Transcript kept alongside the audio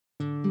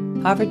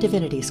Harvard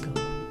Divinity School.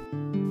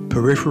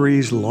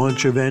 Peripheries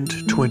Launch Event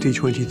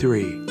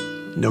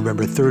 2023,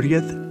 November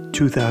 30th,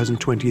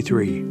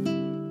 2023.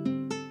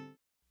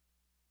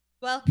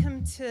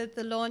 Welcome to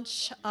the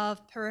launch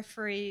of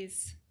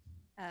Peripheries,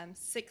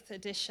 6th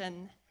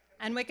edition.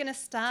 And we're going to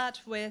start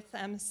with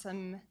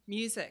some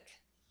music.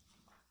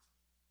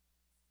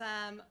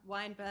 Sam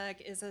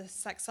Weinberg is a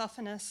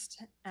saxophonist,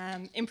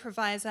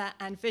 improviser,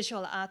 and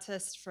visual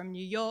artist from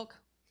New York.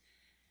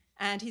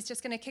 And he's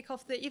just going to kick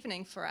off the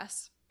evening for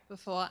us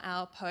before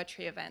our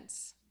poetry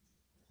events.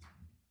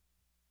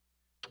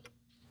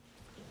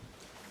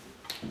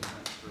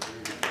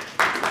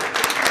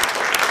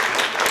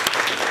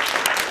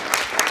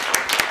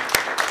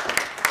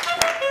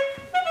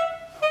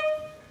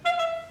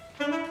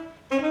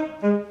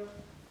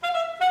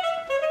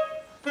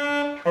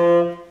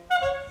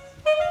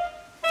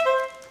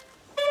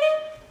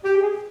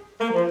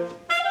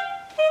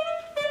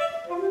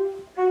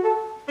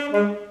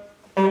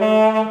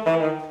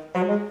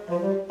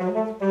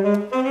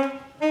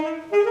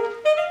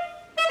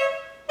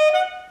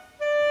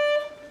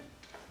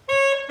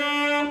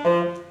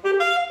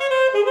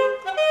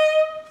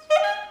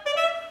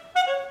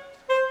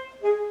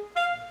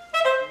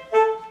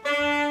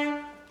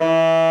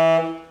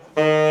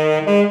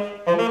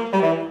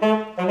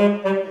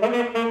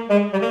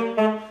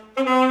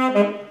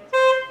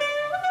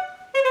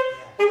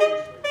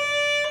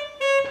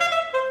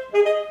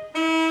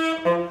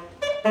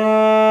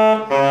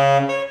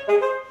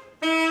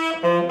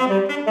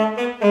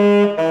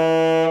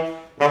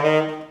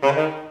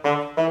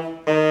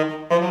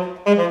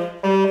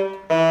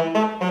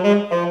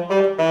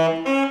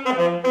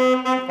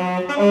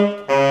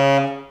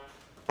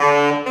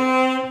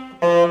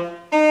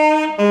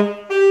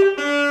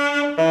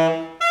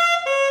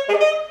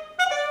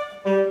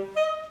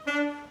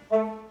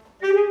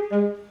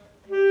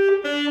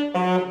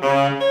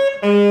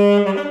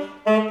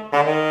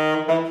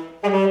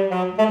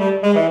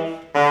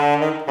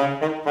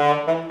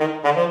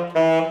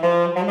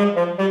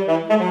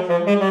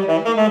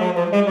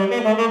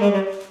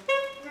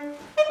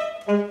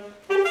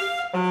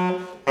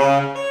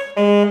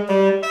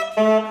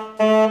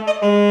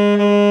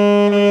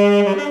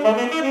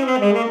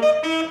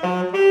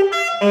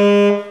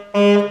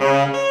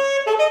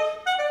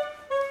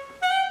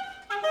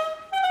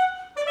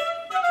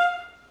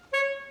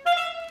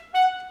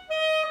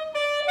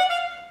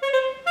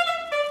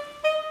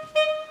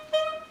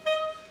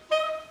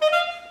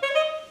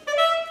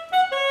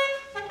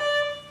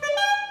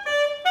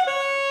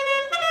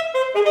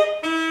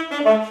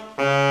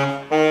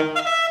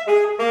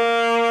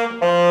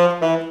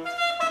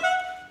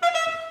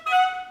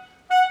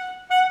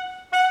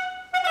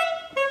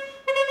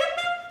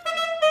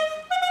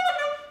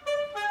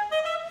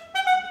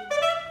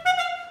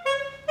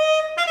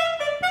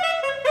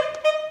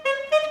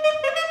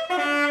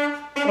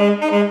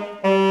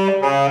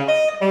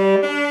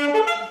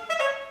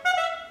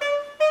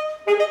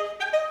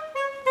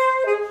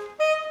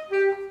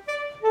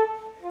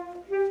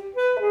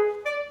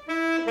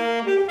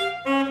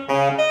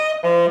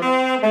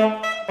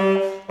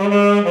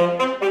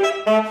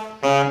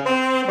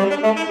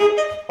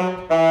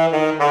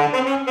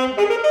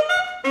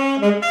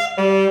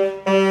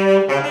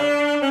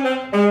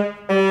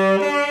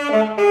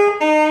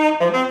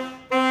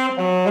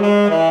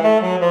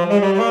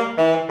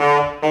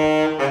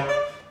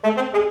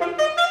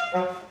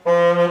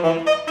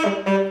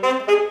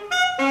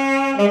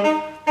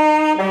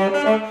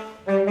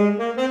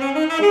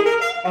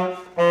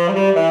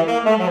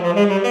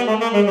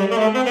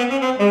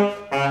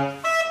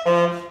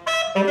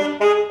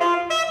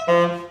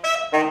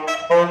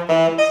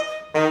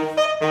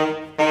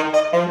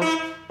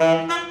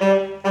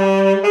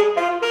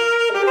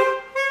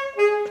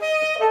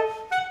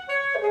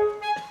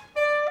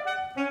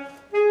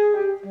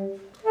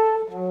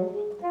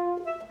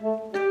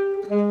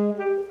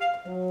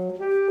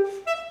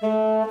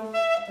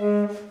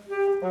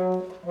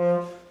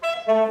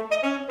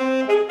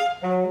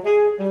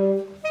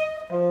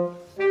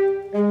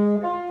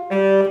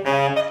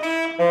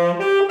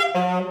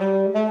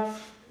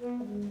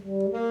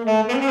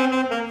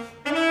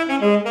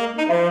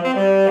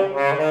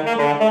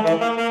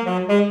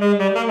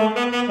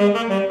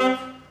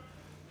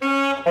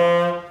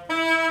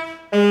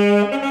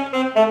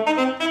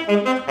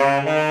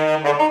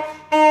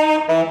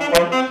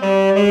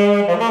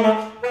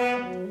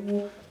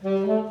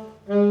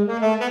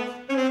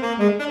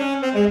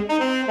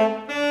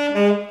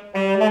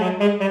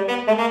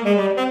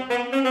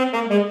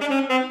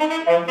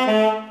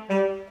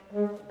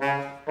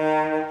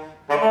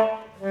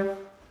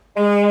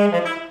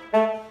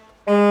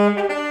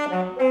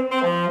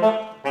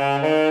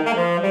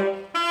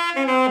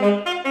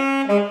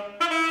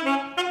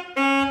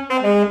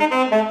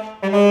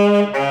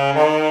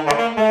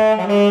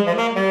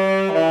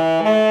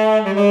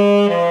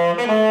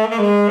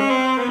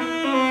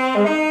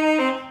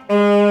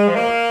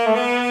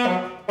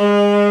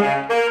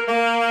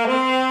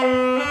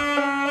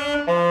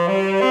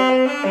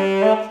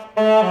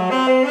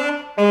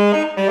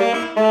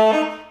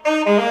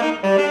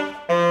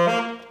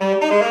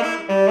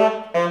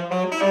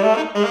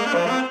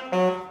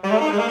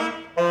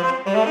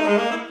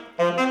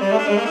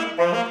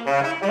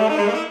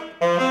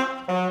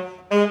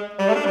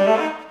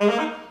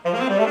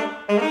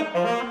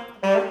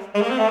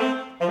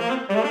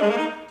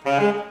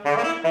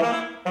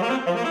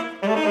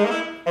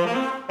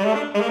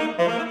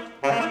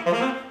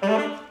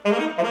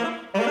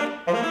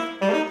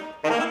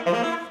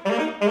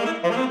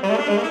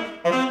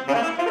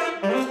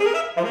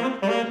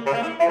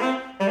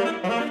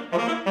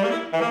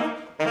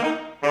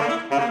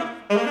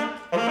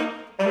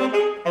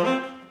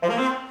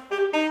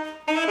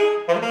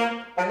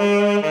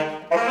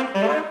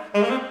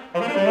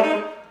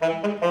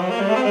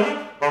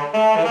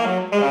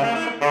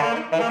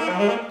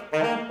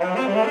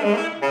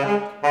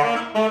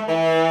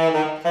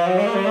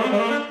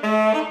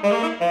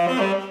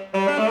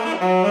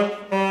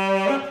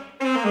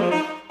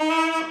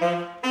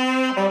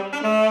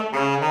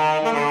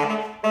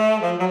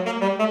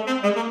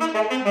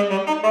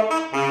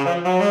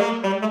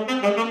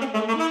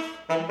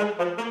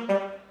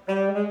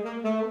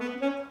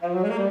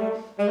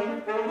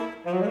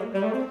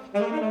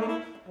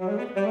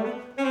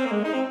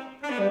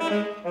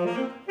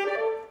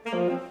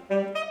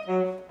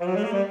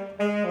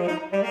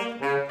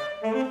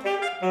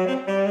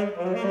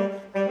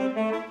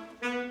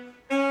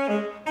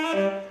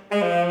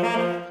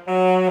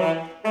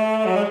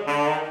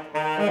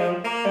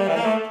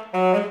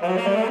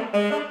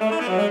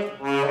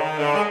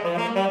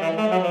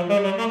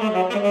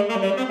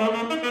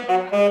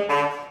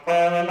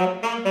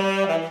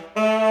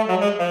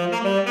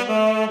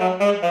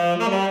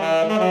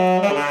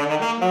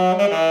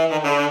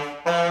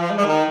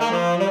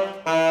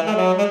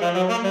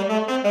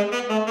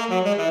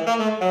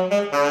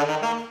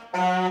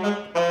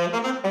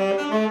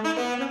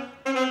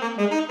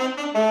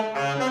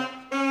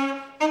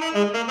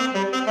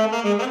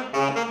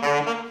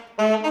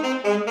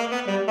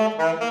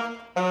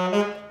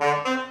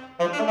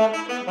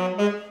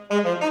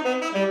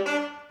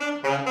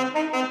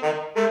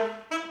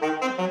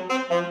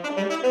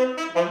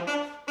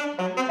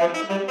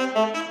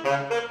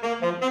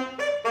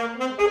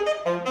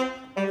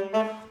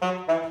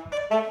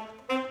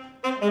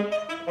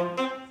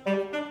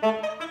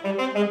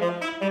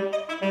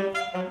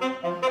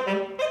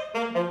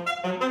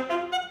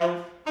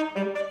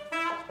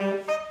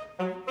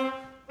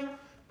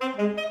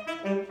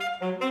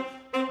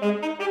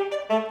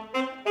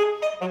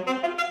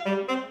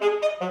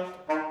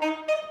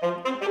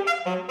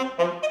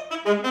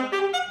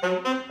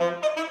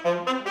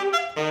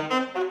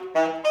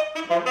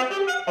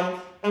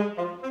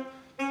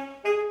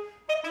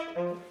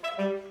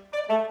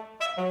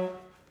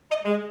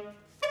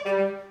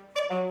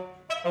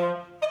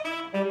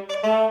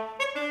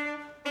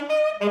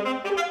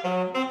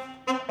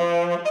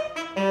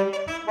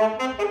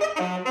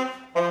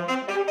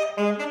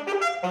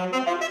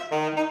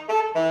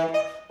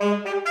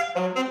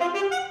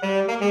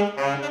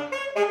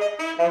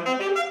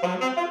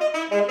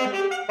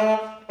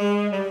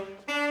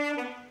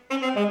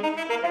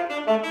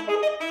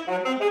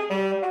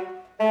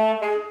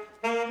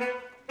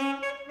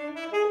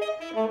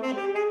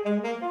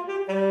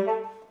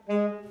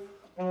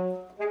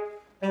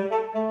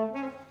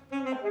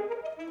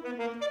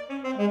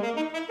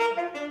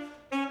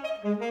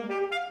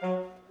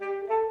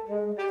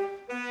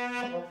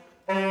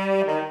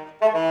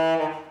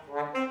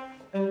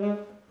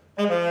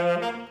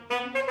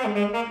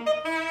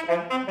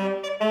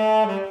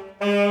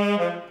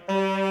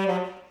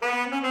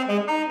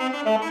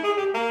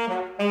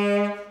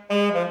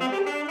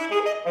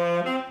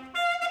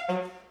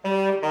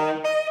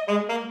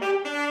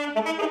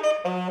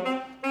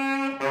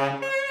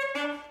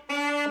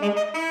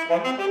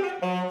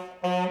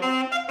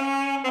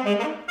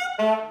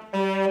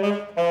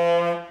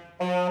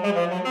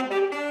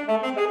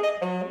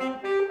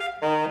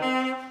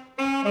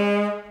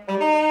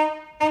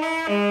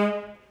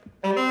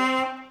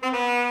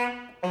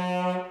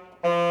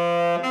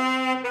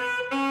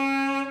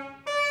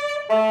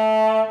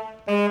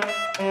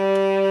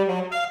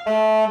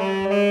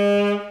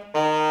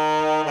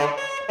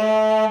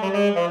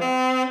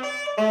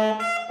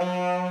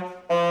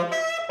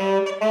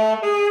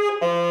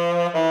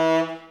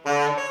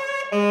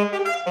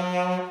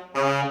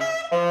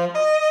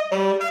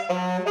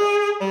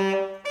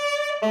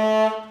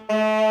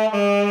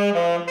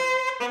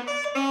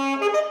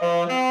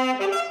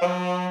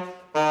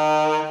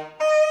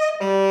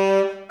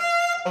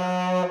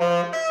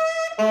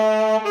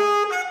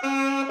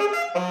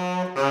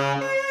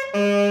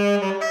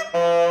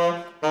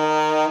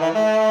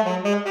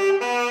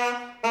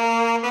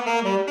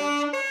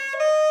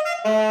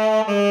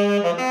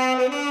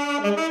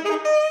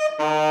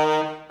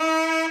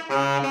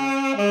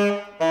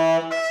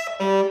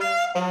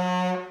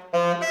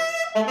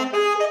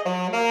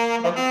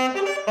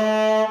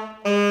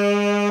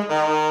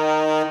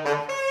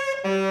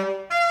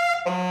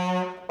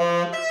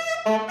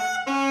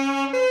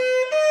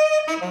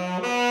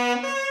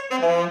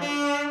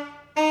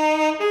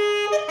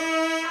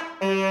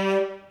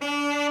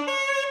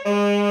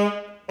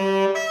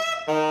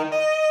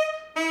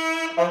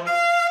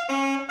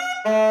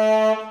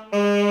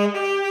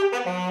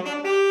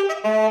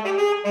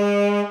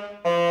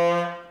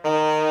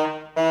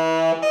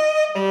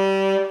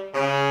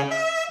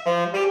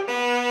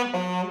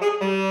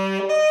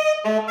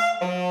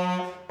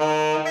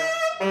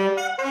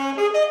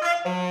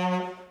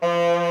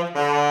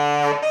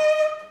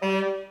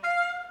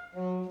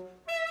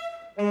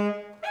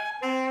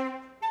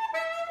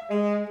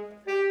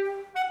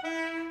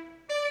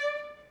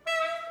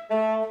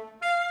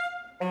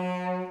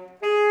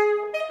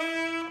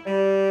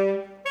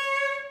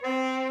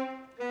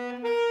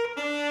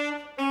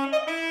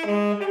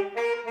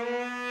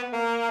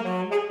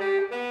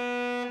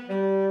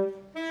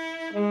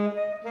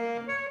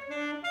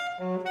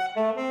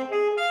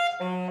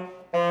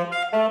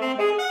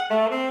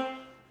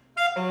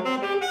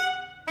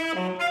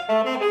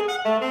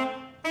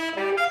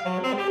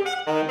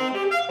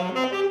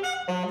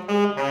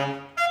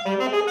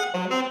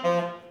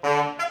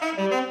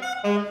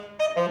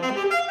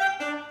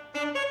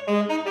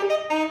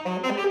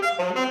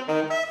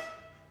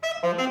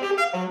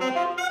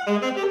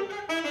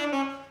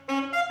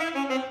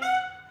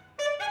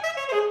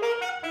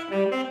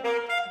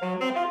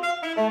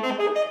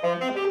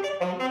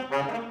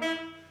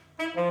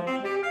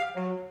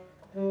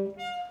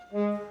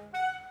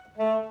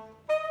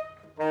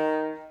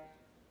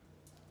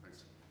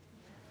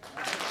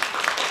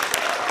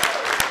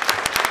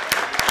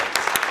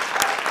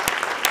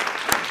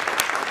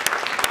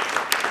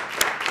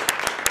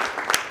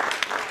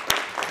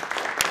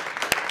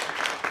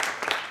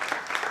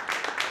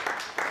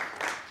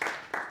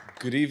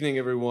 Good evening,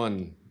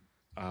 everyone.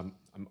 I'm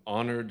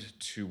honored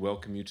to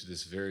welcome you to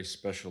this very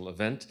special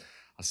event,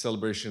 a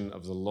celebration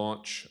of the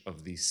launch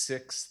of the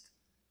 6th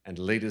and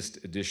latest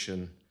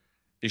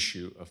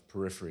issue of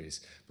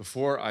Peripheries.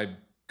 Before I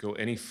go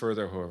any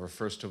further, however,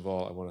 first of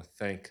all, I want to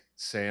thank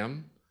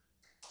Sam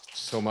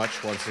so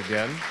much once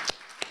again.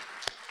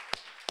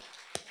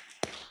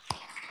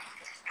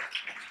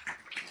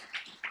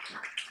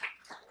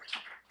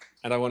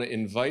 And I want to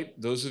invite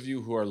those of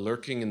you who are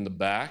lurking in the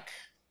back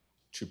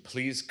to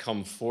please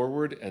come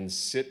forward and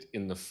sit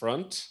in the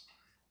front.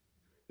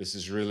 This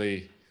is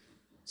really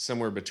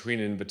somewhere between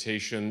an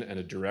invitation and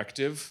a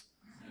directive.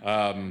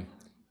 And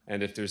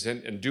if there's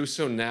and do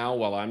so now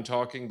while I'm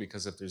talking,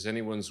 because if there's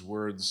anyone's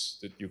words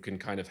that you can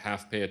kind of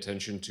half pay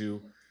attention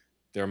to,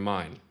 they're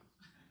mine.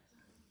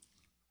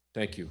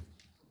 Thank you.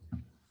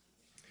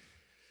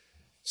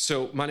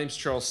 So my name's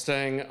Charles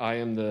Stang. I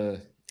am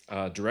the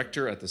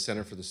director at the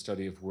Center for the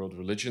Study of World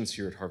Religions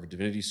here at Harvard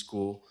Divinity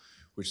School,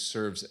 which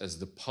serves as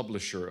the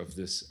publisher of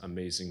this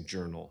amazing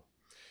journal.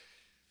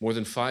 More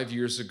than 5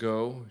 years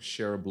ago,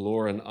 Shara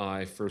Blore and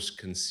I first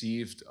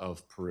conceived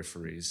of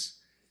Peripheries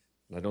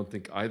And I don't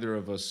think either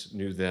of us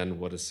knew then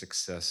what a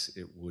success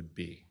it would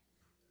be.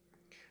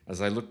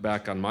 As I look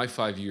back on my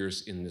 5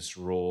 years in this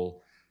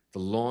role, the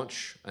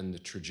launch and the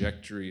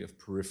trajectory of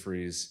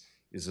Peripheries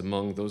is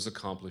among those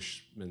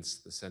accomplishments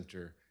the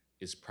center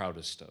is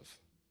proudest of.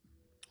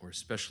 We're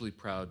especially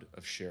proud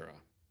of Shara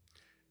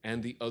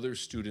and the other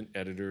student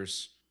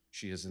editors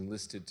she has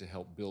enlisted to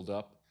help build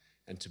up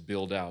and to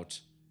build out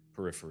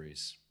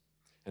Peripheries.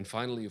 And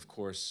finally, of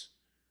course,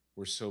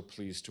 we're so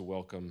pleased to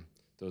welcome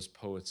those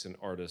poets and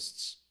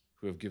artists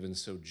who have given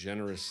so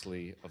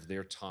generously of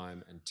their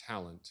time and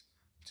talent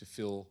to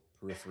fill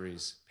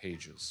Peripheries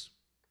pages.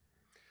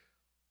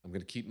 I'm going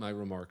to keep my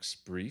remarks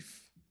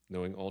brief,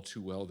 knowing all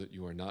too well that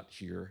you are not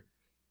here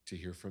to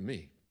hear from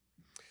me,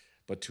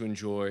 but to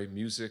enjoy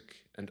music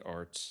and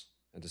art,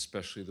 and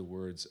especially the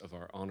words of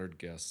our honored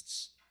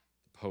guests,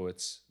 the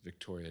poets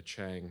Victoria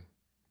Chang,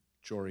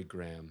 Jory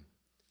Graham,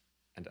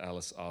 and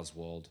Alice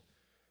Oswald,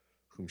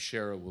 whom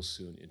Shara will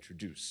soon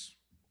introduce.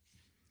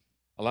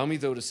 Allow me,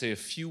 though, to say a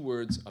few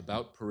words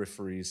about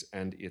Peripheries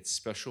and its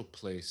special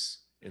place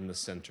in the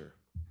center.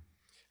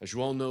 As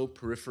you all know,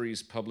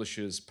 Peripheries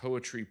publishes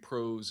poetry,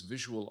 prose,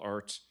 visual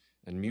art,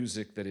 and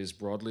music that is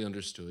broadly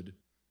understood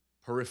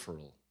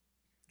peripheral,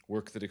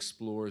 work that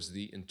explores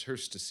the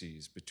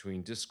interstices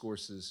between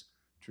discourses,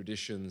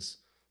 traditions,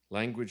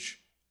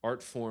 language,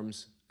 art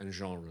forms, and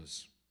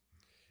genres.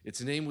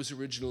 Its name was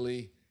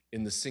originally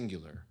in the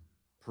singular,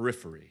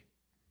 periphery,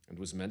 and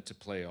was meant to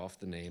play off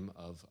the name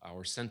of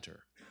our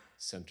center,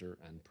 center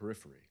and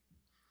periphery.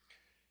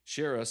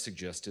 Shara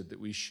suggested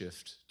that we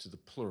shift to the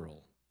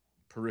plural,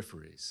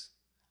 peripheries,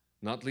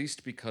 not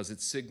least because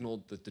it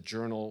signaled that the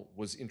journal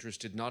was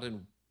interested not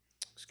in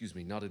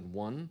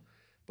one,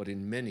 but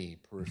in many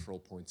peripheral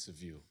points of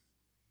view,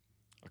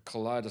 a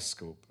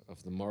kaleidoscope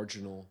of the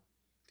marginal,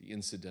 the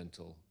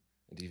incidental,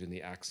 and even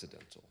the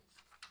accidental.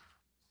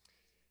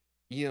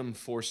 E.M.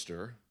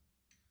 Forster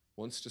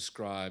once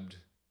described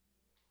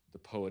the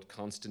poet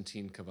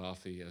Constantine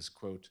Cavafy as,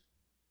 quote,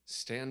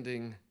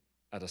 standing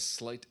at a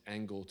slight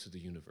angle to the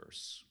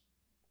universe.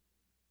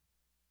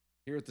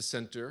 Here at the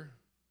center,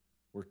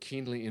 we're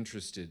keenly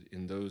interested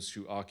in those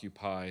who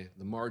occupy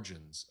the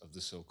margins of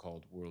the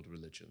so-called world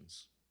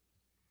religions,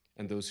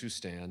 and those who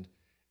stand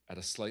at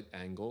a slight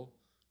angle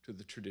to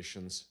the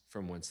traditions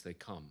from whence they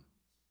come.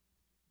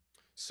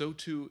 So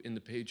too, in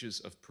the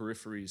pages of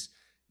Peripheries,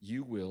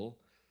 you will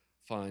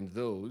find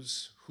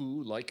those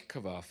who, like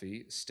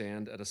Cavafy,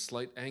 stand at a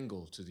slight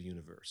angle to the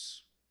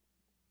universe,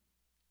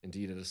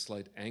 indeed at a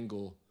slight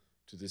angle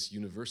to this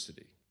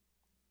university.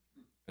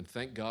 And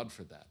thank God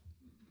for that.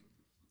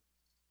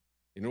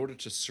 In order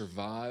to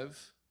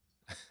survive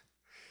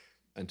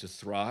and to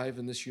thrive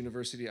in this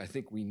university, I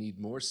think we need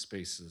more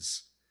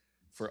spaces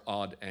for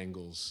odd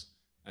angles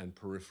and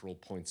peripheral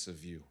points of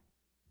view.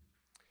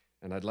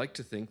 And I'd like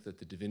to think that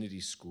the Divinity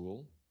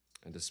School,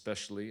 and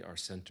especially our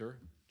center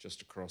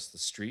just across the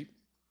street,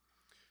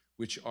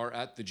 which are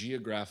at the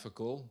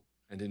geographical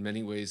and in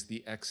many ways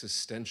the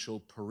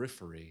existential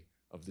periphery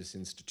of this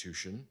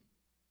institution,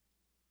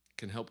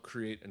 can help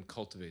create and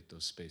cultivate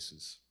those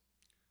spaces,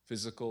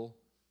 physical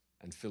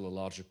and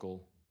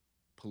philological,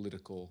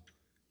 political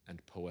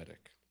and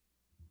poetic.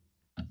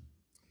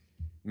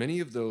 Many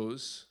of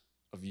those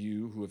of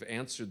you who have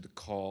answered the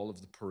call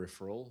of the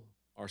peripheral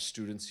are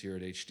students here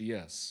at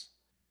HDS,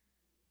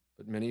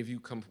 but many of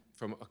you come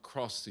from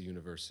across the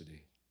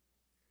university.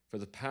 For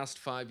the past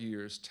 5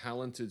 years,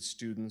 talented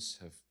students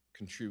have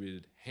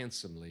contributed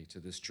handsomely to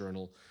this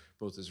journal,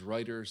 both as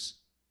writers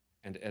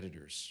and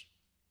editors.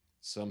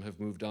 Some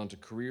have moved on to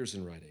careers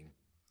in writing.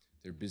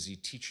 They're busy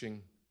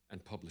teaching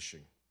and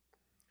publishing.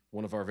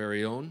 One of our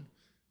very own,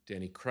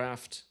 Danny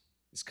Kraft,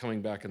 is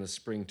coming back in the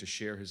spring to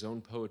share his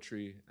own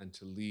poetry and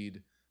to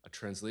lead a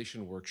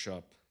translation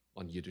workshop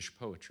on Yiddish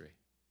poetry.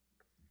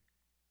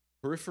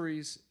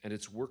 Peripheries and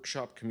its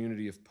workshop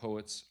community of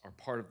poets are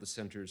part of the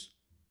center's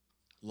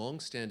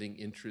longstanding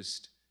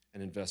interest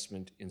and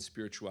investment in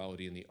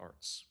spirituality and the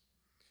arts,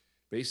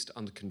 based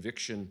on the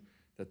conviction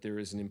that there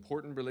is an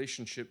important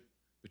relationship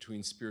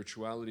between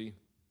spirituality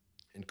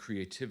and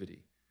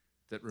creativity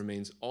that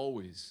remains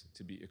always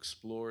to be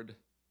explored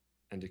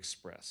and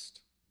expressed.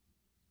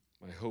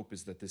 My hope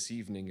is that this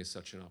evening is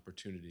such an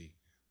opportunity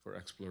for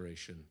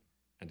exploration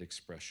and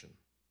expression.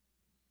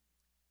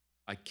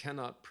 I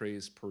cannot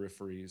praise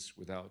Peripheries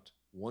without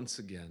once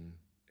again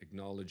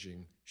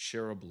acknowledging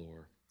Shara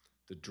Bloor,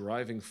 the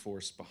driving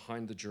force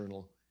behind the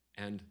journal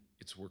and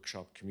its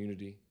workshop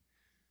community.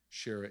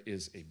 Shara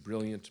is a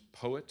brilliant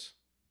poet,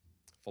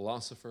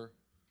 philosopher,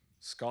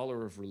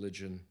 scholar of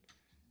religion,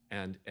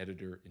 and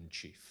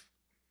editor-in-chief.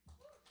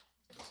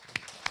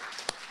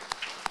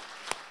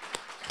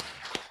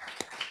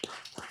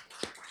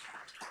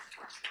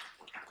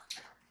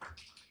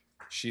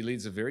 She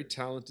leads a very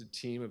talented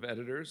team of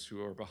editors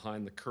who are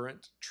behind the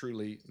current,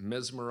 truly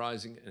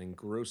mesmerizing and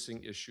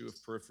engrossing issue of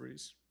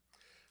Peripheries.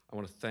 I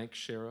want to thank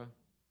Shara.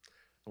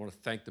 I want to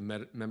thank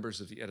the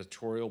members of the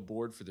editorial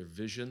board for their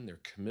vision, their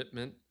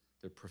commitment,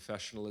 their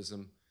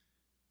professionalism,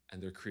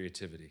 and their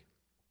creativity.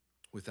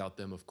 Without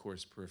them, of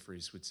course,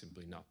 Peripheries would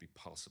simply not be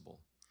possible.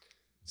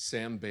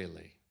 Sam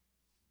Bailey.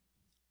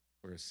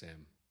 Where is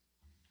Sam?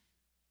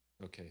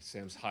 Okay,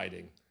 Sam's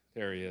hiding.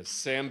 There he is.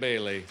 Sam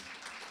Bailey.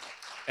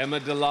 Emma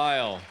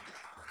Delisle.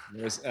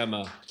 There's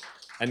Emma.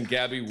 And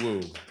Gabby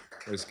Wu.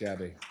 There's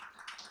Gabby.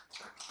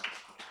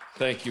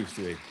 Thank you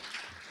three.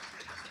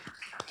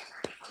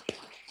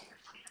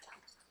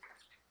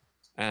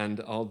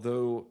 And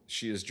although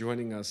she is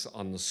joining us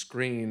on the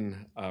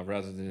screen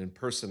rather than in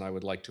person, I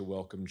would like to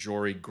welcome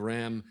Jory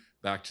Graham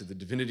back to the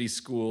Divinity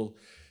School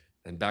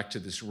and back to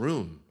this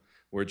room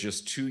where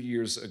just 2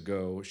 years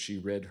ago she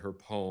read her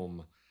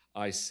poem,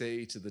 I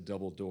Say to the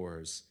Double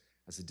Doors,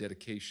 as a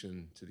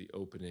dedication to the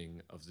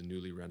opening of the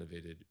newly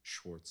renovated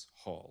Schwartz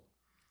Hall.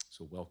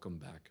 So welcome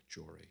back,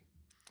 Jory.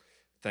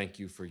 Thank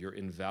you for your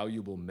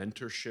invaluable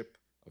mentorship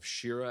of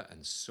Shira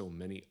and so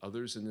many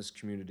others in this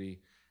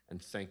community,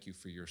 and thank you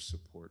for your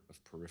support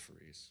of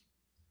Peripheries.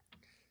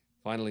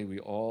 Finally, we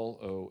all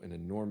owe an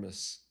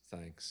enormous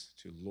thanks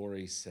to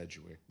Lori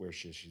Sedgwick. Where is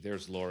she?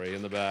 There's Lori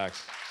in the back.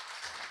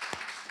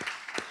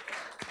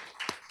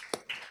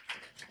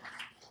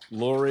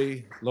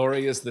 Lori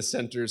is the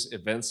center's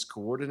events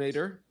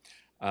coordinator.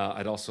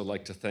 I'd also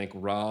like to thank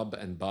Rob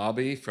and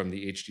Bobby from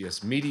the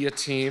HDS Media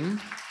team.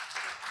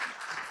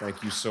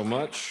 Thank you so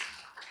much.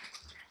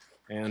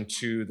 And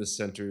to the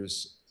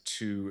center's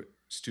two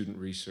student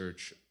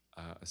research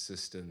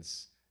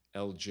assistants,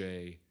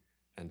 LJ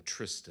and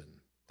Tristan.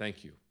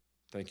 Thank you.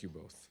 Thank you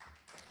both.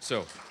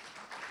 So,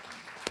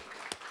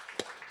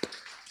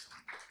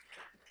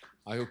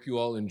 I hope you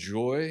all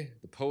enjoy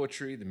the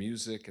poetry, the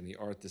music, and the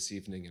art this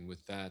evening. And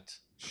with that,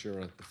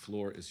 Shira, the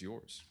floor is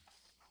yours.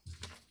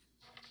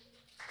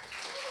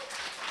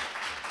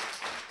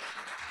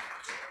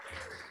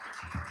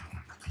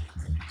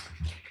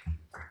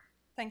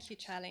 Thank you,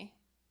 Charlie.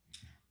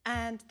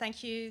 And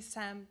thank you,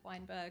 Sam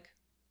Weinberg,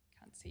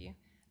 can't see you,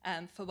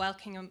 for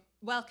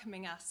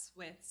welcoming us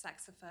with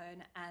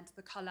saxophone and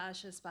the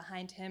collages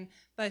behind him,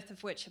 both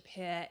of which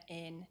appear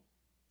in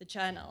the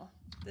journal,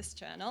 this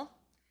journal,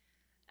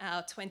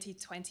 our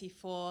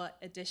 2024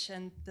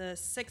 edition, the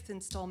 6th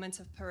installment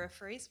of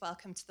Peripheries.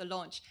 Welcome to the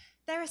launch.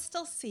 There are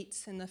still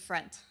seats in the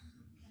front.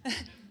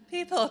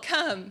 People,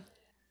 come.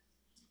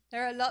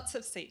 There are lots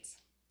of seats.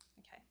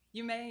 Okay,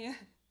 you may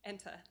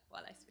enter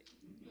while I speak.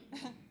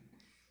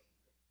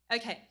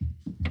 Okay,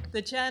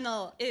 the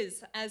journal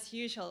is, as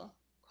usual,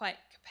 quite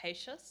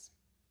capacious,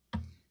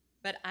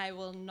 but I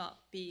will not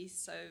be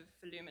so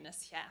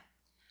voluminous here.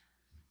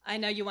 I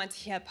know you want to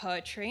hear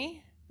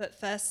poetry, but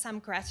first some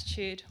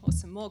gratitude, or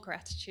some more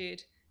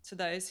gratitude, to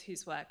those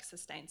whose work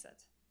sustains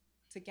it.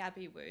 To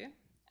Gabby Wu,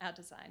 our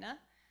designer,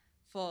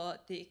 for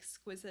the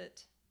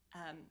exquisite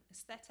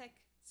aesthetic,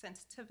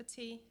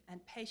 sensitivity,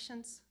 and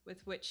patience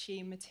with which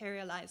she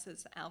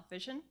materializes our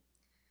vision.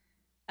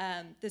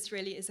 This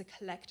really is a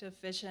collective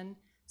vision.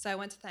 So I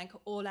want to thank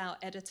all our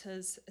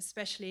editors,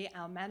 especially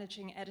our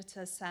managing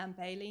editor, Sam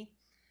Bailey,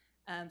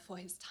 for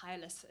his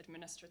tireless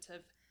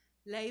administrative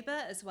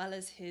labor, as well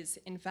as his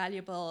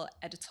invaluable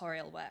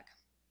editorial work.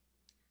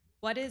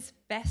 What is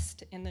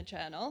best in the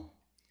journal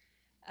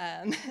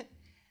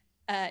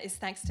is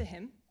thanks to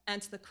him and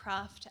to the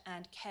craft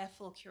and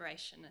careful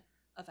curation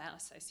of our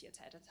associate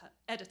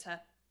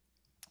editor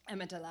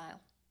Emma Delisle.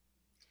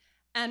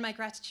 And my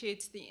gratitude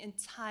to the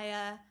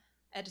entire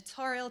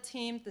editorial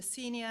team, the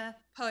senior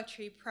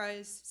poetry,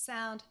 prose,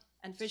 sound,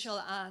 and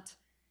visual art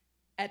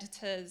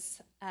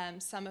editors,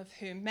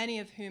 many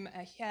of whom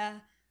are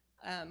here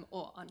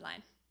or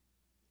online.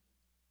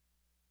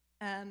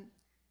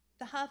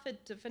 The Harvard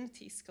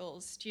Divinity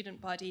School's student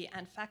body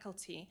and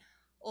faculty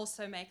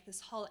also make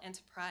this whole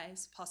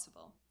enterprise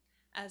possible,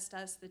 as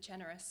does the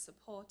generous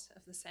support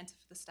of the Center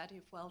for the Study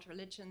of World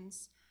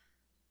Religions,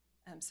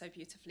 so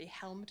beautifully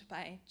helmed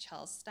by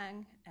Charles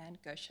Stang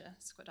and Gosha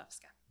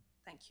Skłodowska.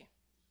 Thank you.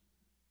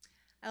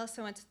 I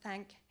also want to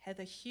thank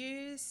Heather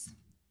Hughes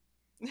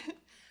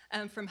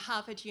from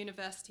Harvard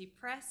University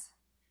Press,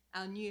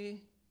 our new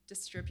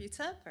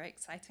distributor, very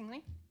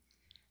excitingly,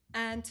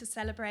 and to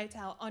celebrate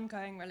our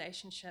ongoing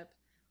relationship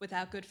with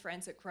our good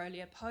friends at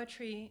Grolier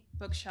Poetry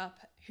Bookshop,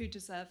 who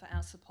deserve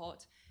our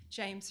support.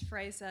 James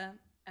Fraser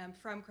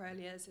from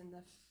Grolier's in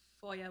the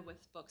foyer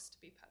with books to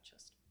be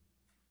purchased.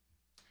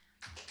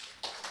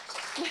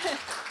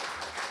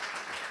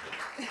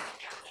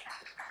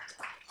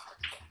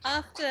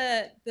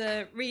 After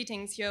the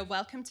readings, you're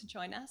welcome to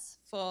join us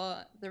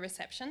for the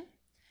reception.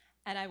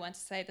 And I want to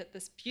say that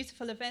this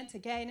beautiful event,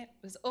 again,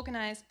 was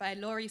organized by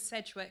Lori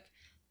Sedgwick.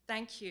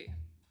 Thank you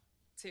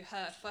to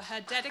her for her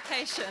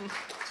dedication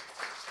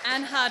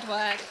and hard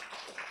work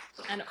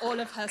and all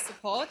of her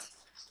support.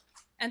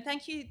 And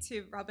thank you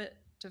to Robert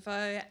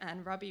DeVoe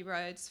and Robbie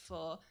Rhodes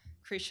for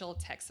crucial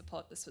tech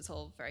support. This was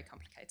all very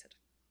complicated.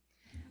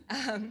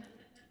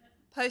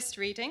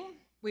 Post-reading,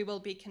 we will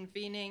be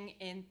convening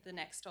in the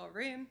next door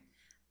room,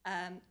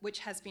 which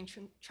has been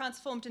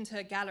transformed into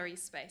a gallery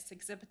space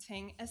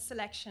exhibiting a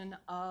selection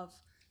of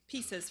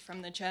pieces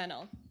from the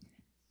journal.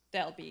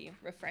 There'll be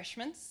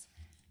refreshments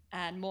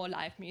and more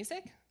live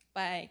music,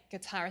 by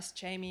guitarist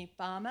Jamie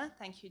Balmer.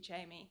 Thank you,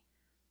 Jamie.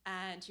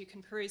 And you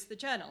can peruse the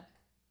journal.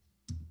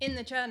 In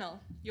the journal,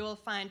 you will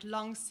find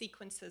long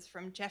sequences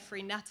from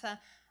Jeffrey Nutter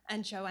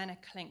and Joanna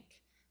Klink,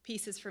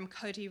 pieces from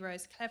Cody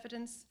Rose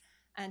Cleverdence,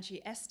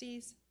 Angie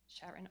Estes,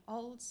 Sharon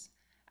Olds,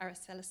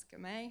 Araceli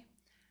Gomez,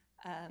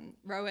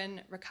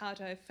 Rowan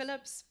Ricardo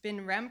Phillips,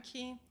 Bin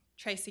Ramke,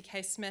 Tracy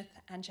K. Smith,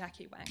 and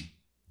Jackie Wang.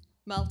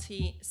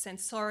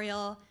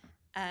 Multi-sensorial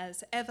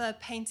as ever,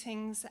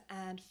 paintings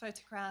and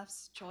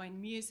photographs join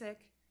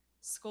music,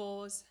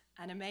 scores,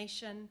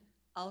 animation,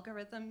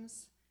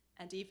 algorithms,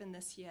 and even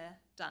this year,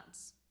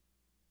 dance.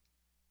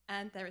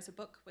 And there is a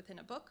book within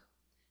a book.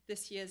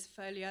 This year's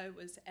folio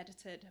was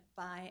edited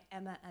by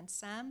Emma and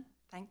Sam.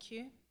 Thank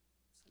you.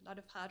 It's a lot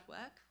of hard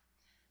work.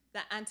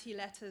 The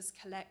Anti-Letters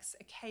collects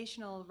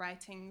occasional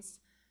writings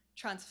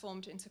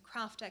transformed into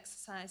craft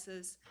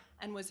exercises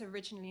and was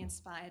originally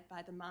inspired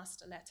by the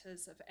master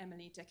letters of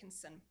Emily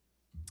Dickinson.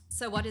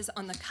 So what is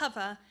on the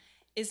cover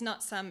is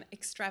not some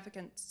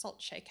extravagant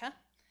salt shaker,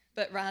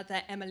 but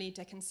rather Emily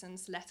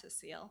Dickinson's letter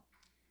seal,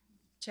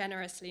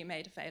 generously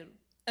made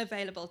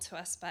available to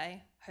us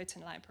by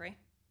Houghton Library.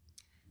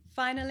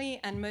 Finally,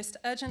 and most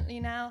urgently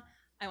now,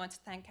 I want to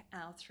thank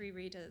our three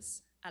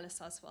readers, Alice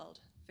Oswald,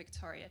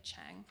 Victoria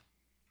Chang,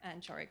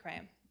 and Jory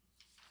Graham.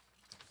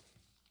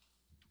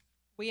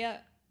 We are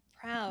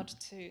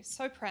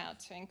so proud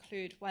to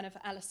include one of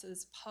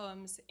Alice's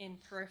poems in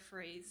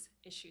Peripheries,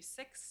 issue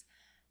 6,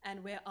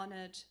 and we're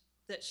honored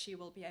that she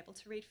will be able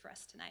to read for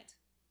us tonight.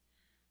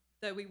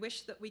 Though we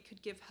wish that we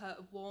could give her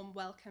a warm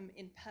welcome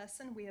in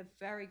person, we are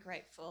very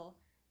grateful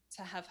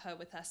to have her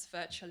with us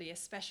virtually,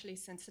 especially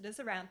since it is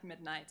around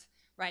midnight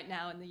right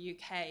now in the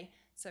UK,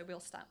 so we'll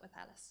start with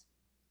Alice.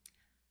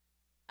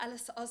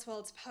 Alice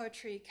Oswald's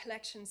poetry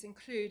collections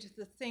include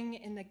The Thing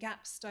in the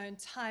Gapstone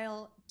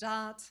Tile,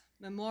 Dart,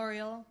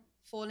 Memorial,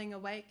 Falling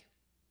Awake,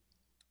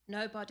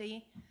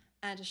 Nobody,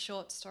 and A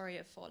Short Story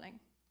of Falling.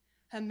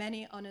 Her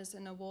many honors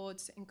and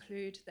awards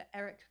include the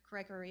Eric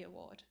Gregory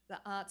Award, the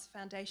Arts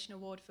Foundation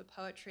Award for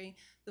Poetry,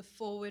 the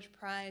Forward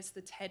Prize,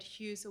 the Ted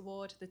Hughes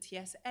Award, the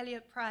T.S.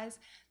 Eliot Prize,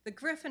 the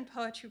Griffin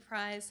Poetry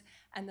Prize,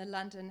 and the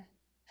London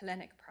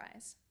Hellenic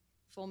Prize.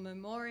 For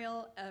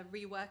Memorial, a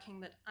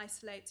reworking that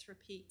isolates,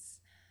 repeats,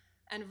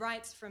 and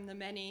writes from the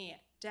many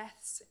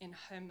deaths in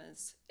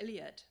Homer's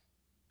Iliad.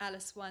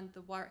 Alice won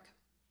the Warwick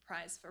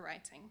Prize for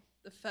Writing,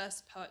 the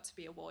first poet to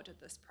be awarded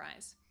this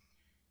prize.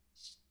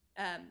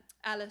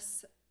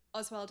 Alice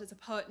Oswald is a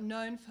poet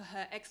known for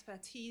her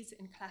expertise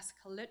in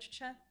classical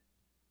literature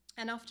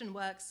and often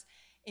works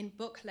in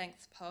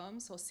book-length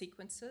poems or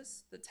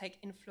sequences that take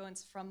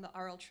influence from the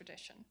oral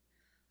tradition.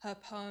 Her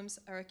poems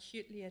are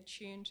acutely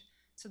attuned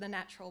to the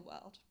natural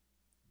world,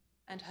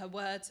 and her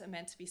words are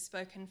meant to be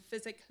spoken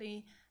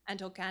physically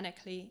and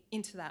organically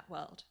into that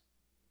world.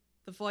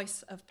 The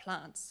voice of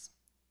plants,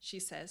 she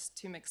says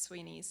to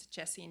McSweeney's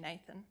Jessie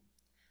Nathan,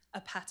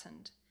 are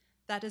patterned.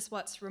 That is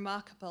what's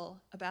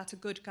remarkable about a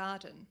good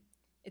garden.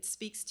 It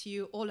speaks to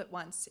you all at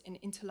once in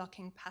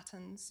interlocking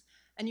patterns,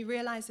 and you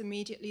realize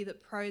immediately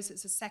that prose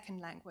is a second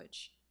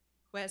language,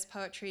 whereas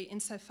poetry,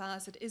 insofar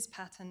as it is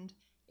patterned,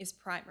 is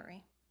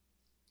primary.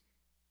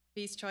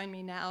 Please join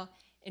me now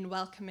in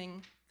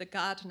welcoming the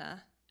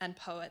gardener and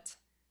poet,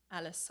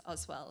 Alice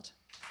Oswald.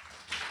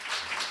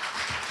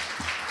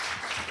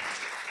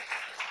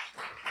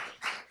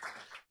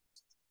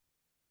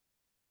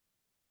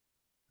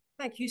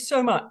 Thank you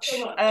so much.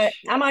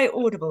 Am I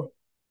audible?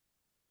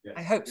 Yes.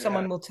 I hope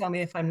someone will tell me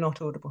if I'm not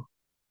audible.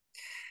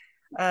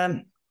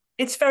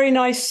 It's very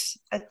nice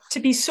to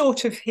be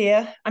sort of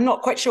here. I'm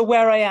not quite sure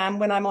where I am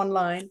when I'm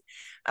online,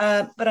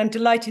 but I'm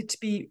delighted to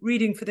be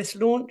reading for this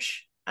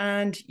launch,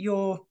 and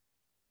your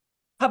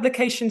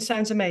publication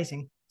sounds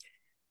amazing.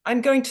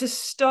 I'm going to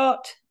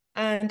start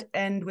and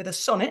end with a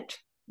sonnet,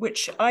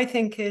 which I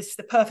think is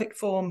the perfect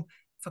form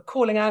for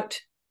calling out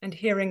and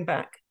hearing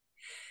back.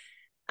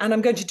 And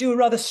I'm going to do a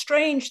rather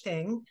strange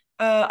thing.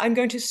 I'm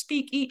going to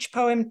speak each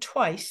poem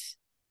twice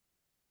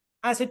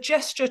as a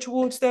gesture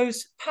towards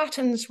those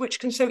patterns which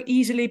can so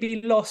easily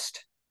be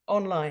lost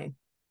online.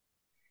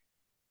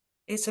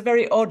 It's a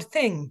very odd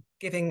thing,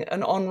 giving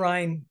an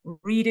online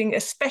reading,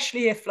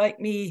 especially if, like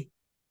me,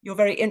 you're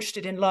very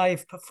interested in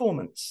live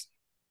performance.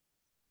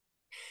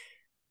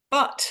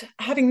 But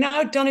having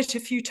now done it a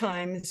few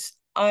times,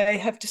 I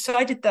have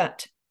decided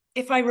that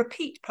if I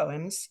repeat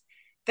poems,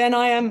 then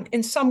I am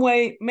in some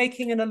way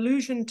making an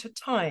allusion to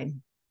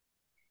time.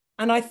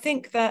 And I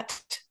think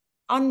that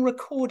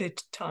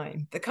unrecorded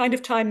time, the kind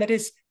of time that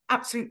is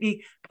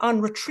absolutely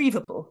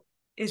unretrievable,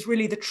 is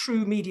really the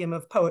true medium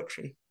of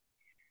poetry.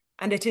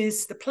 And it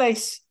is the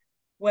place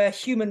where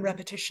human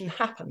repetition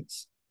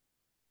happens.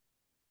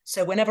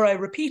 So whenever I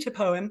repeat a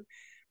poem,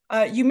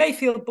 you may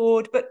feel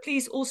bored, but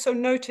please also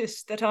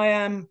notice that I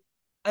am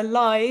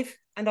alive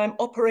and I'm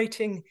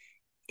operating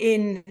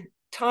in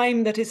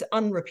time that is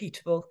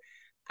unrepeatable,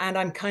 and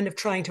I'm kind of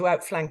trying to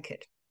outflank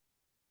it.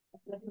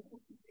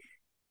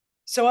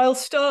 So I'll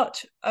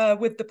start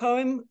with the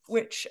poem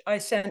which I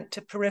sent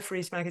to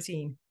Peripheries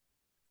magazine,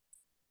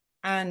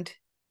 and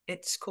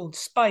it's called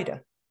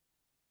Spider.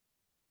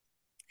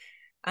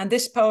 And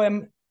this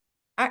poem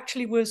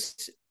actually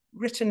was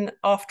written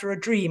after a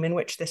dream in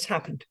which this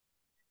happened.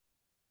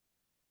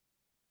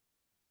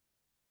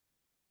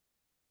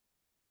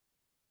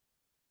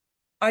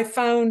 I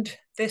found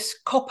this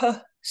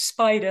copper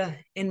spider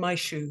in my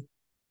shoe.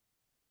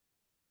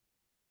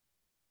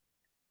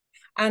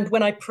 And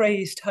when I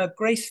praised her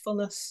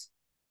gracefulness,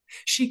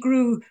 she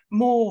grew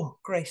more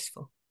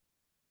graceful.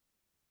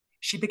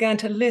 She began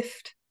to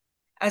lift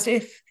as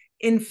if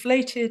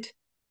inflated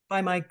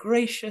by my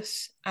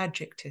gracious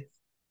adjective.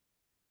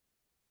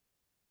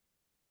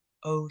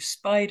 O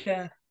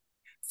spider,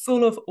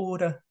 full of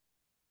order,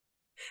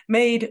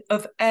 made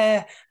of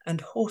air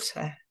and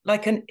horsehair,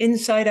 like an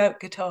inside-out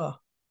guitar.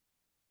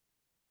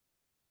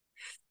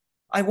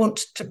 I want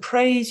to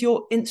praise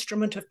your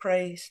instrument of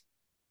praise,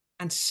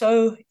 and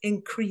so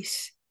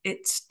increase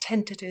its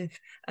tentative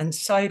and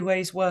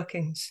sideways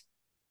workings,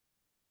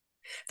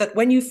 that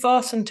when you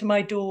fasten to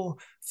my door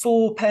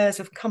 4 pairs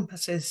of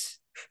compasses,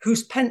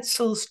 whose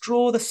pencils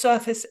draw the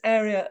surface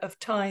area of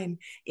time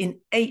in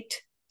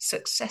 8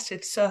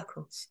 successive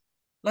circles,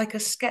 like a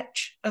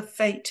sketch of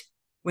fate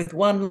with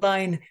one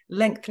line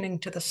lengthening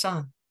to the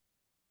sun,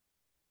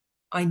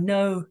 I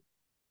know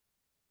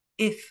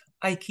if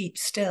I keep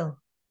still,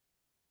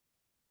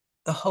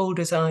 the whole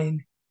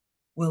design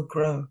will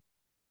grow.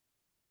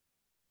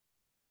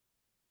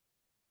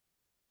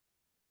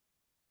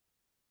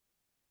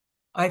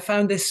 I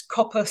found this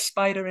copper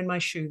spider in my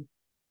shoe,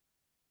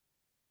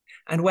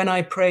 and when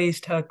I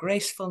praised her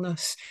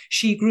gracefulness,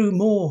 she grew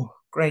more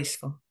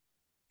graceful.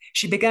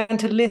 She began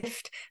to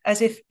lift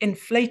as if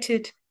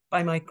inflated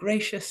by my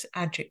gracious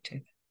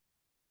adjective.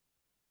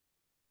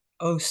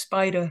 O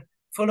spider,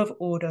 full of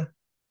order,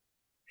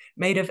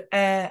 made of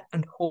air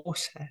and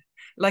horsehair,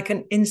 like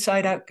an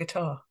inside-out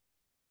guitar.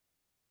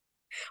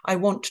 I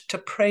want to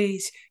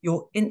praise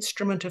your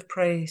instrument of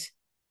praise,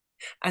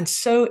 and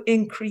so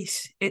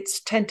increase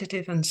its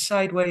tentative and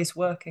sideways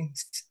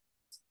workings,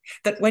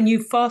 that when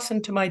you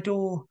fasten to my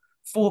door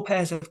 4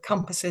 pairs of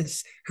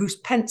compasses, whose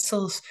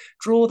pencils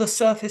draw the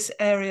surface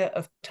area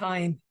of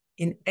time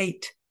in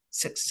 8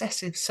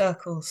 successive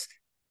circles,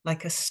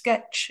 like a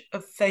sketch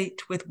of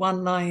fate with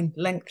one line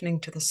lengthening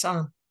to the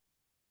sun,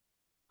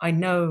 I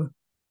know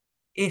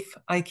if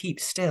I keep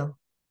still,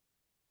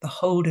 the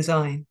whole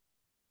design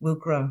will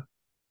grow.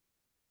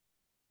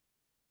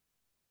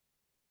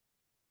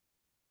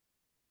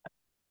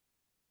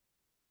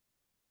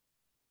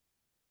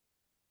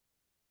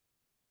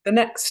 The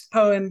next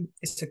poem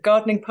is a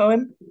gardening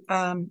poem,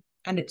 and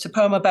it's a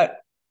poem about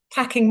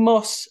packing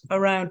moss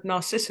around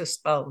narcissus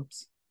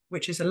bulbs,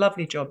 which is a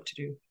lovely job to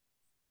do.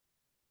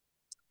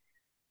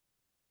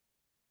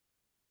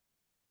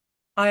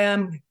 I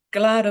am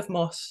glad of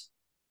moss,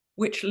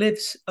 which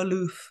lives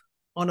aloof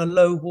on a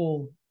low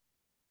wall,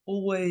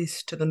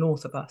 always to the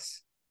north of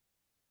us.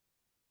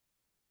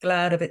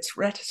 Glad of its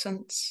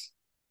reticence,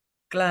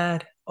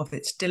 glad of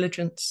its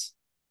diligence.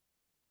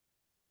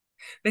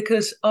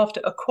 Because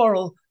after a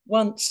quarrel,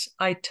 once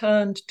I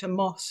turned to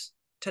moss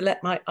to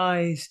let my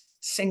eyes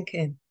sink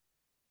in,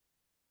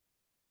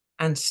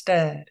 and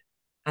stared,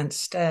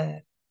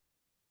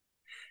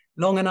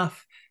 long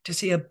enough to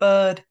see a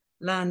bird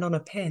land on a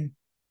pin,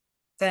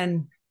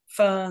 then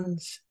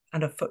ferns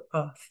and a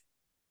footpath.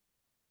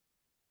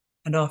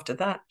 And after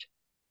that,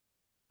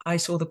 I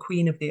saw the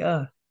queen of the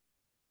earth.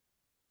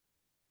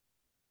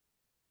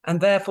 And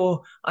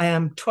therefore I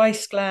am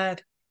twice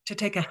glad to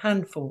take a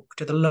handfork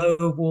to the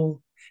low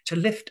wall, to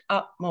lift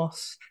up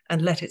moss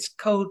and let its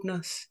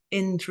coldness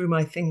in through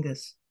my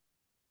fingers.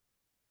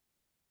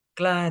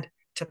 Glad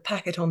to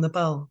pack it on the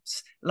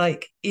bulbs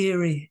like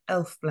eerie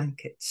elf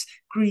blankets,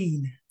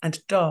 green and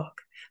dark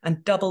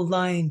and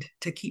double-lined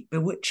to keep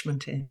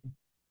bewitchment in.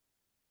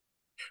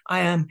 I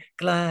am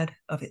glad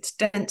of its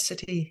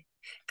density,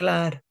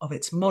 glad of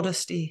its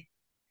modesty,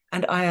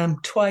 and I am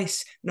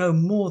twice, no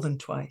more than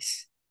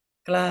twice,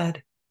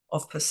 glad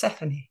of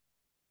Persephone,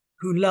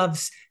 who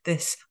loves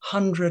this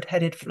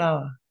 100-headed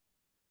flower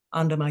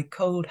under my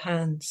cold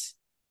hands,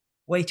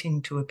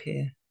 waiting to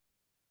appear.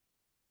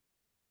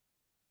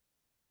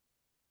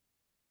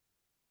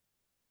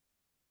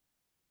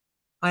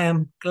 I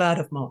am glad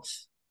of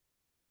moss,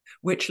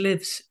 which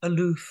lives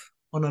aloof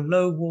on a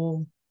low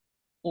wall,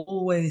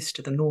 always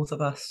to the north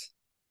of us.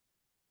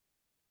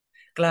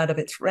 Glad of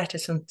its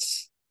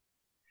reticence,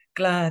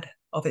 glad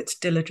of its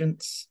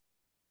diligence.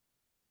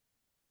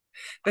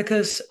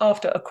 Because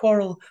after a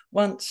quarrel,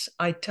 once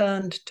I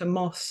turned to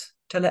moss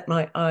to let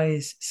my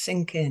eyes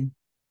sink in,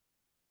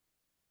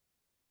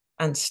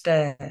 and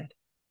stared,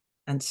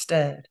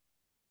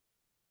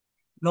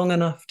 long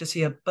enough to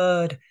see a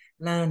bird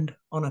land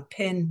on a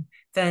pin,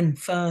 then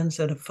ferns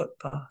and a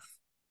footpath.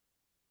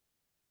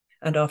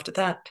 And after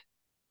that,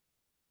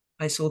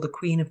 I saw the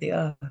queen of the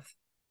earth.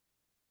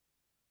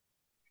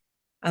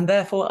 And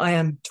therefore I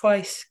am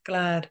twice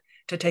glad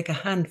to take a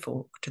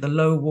handfork to the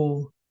low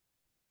wall,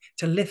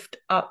 to lift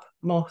up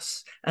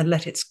moss and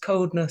let its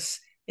coldness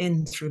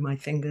in through my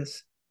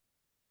fingers.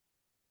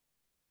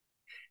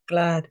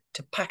 Glad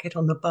to pack it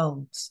on the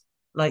bulbs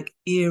like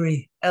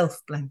eerie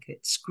elf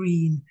blankets,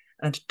 green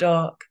and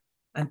dark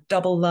and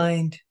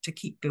double-lined to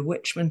keep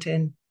bewitchment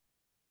in.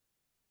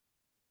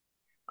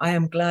 I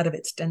am glad of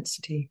its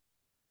density,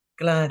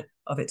 glad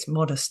of its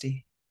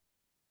modesty.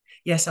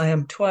 Yes, I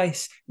am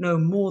twice, no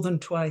more than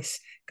twice,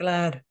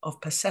 glad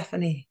of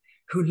Persephone,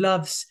 who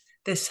loves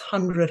this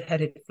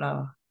 100-headed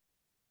flower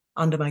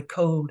under my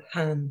cold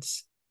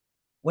hands,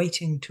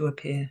 waiting to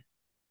appear.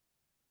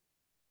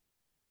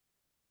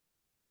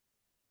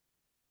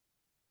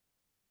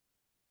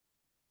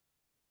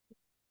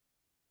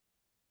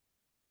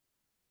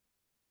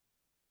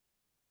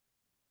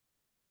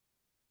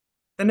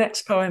 The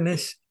next poem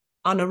is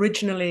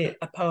unoriginally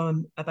a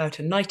poem about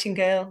a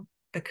nightingale,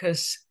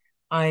 because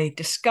I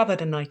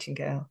discovered a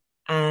nightingale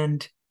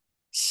and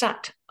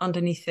sat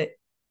underneath it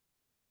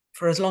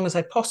for as long as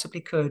I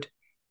possibly could,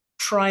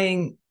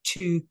 trying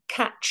to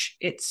catch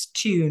its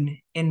tune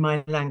in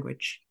my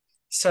language.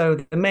 So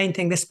the main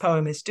thing this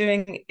poem is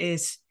doing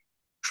is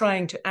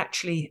trying to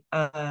actually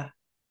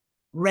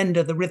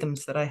render the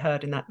rhythms that I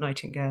heard in that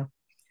nightingale.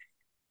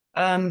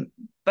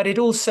 But it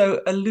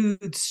also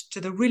alludes to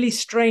the really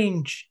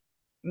strange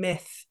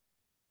myth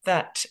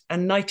that a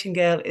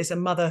nightingale is a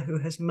mother who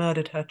has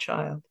murdered her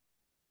child.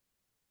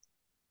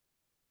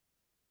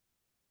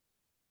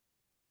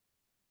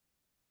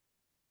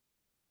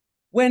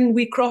 When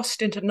we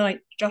crossed into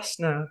night just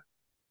now,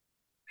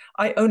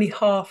 I only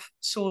half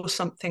saw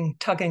something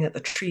tugging at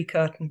the tree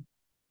curtain.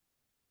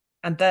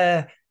 And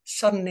there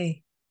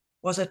suddenly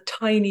was a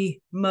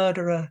tiny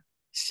murderer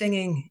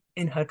singing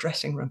in her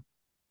dressing room.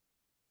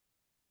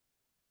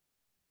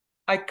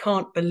 I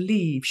can't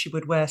believe she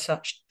would wear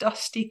such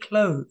dusty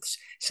clothes,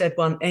 said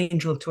one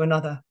angel to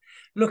another,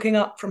 looking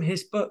up from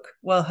his book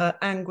while her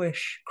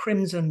anguish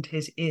crimsoned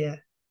his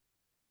ear.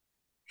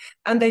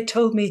 And they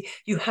told me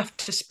you have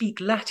to speak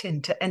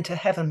Latin to enter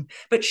heaven,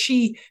 but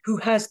she who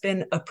has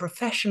been a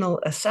professional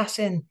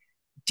assassin,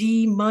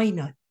 D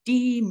minor,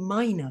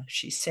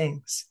 she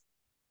sings.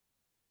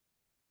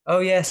 Oh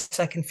yes,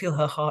 I can feel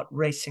her heart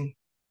racing.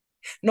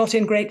 Not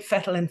in great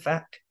fettle, in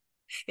fact.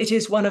 It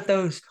is one of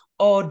those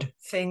odd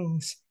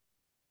things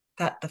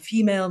that the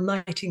female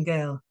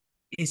nightingale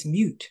is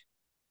mute.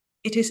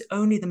 It is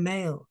only the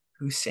male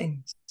who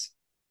sings.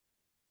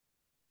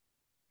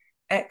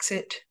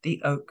 Exit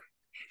the oak,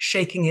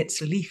 shaking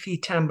its leafy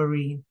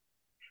tambourine,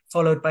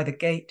 followed by the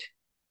gate,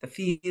 the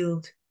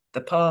field,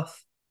 the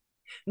path.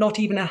 Not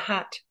even a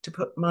hat to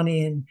put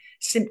money in.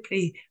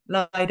 Simply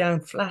lie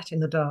down flat in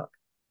the dark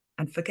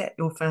and forget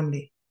your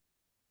family,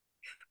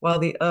 while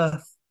the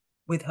earth,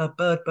 with her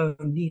bird-bone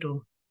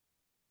needle,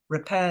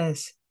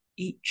 repairs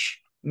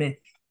each myth.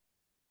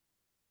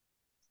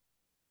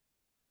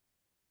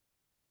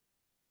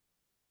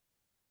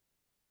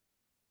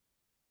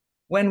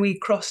 When we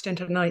crossed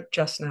into night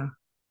just now,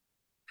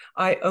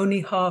 I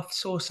only half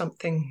saw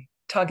something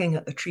tugging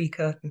at the tree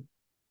curtain.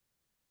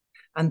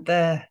 And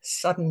there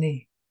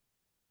suddenly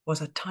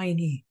was a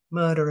tiny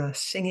murderer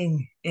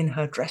singing in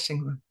her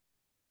dressing room.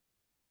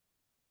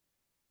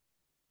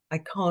 I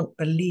can't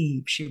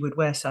believe she would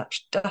wear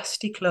such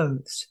dusty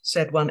clothes,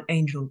 said one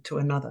angel to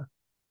another,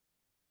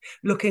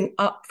 looking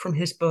up from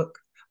his book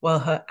while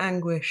her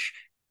anguish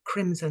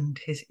crimsoned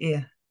his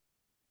ear.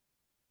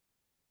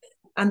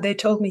 And they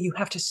told me you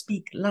have to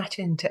speak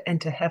Latin to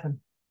enter heaven.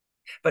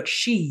 But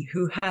she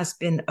who has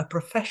been a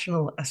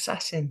professional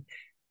assassin,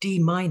 D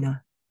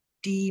minor,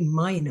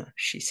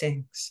 she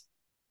sings.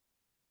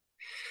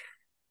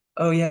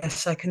 Oh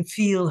yes, I can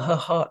feel her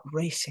heart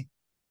racing.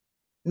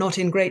 Not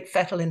in great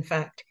fettle, in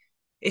fact.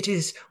 It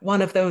is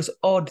one of those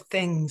odd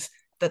things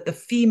that the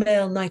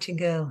female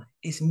nightingale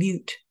is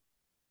mute.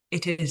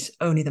 It is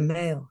only the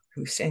male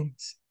who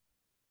sings.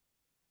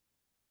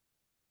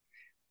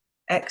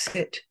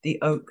 Exit the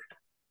oak,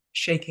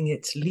 shaking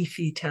its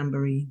leafy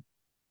tambourine,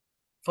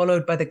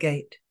 followed by the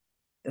gate,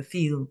 the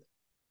field,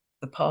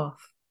 the path.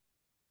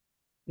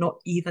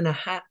 Not even a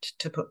hat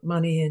to put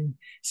money in.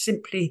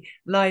 Simply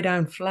lie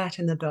down flat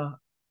in the dark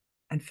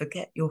and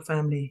forget your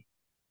family,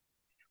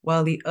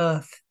 while the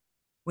earth,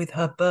 with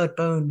her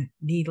bird-bone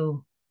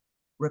needle,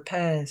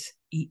 repairs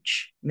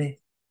each myth.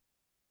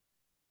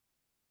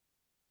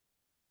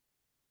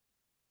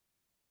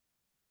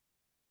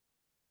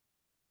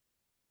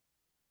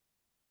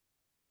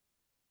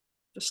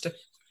 Just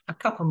a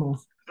couple more.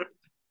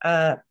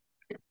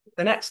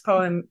 The next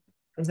poem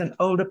is an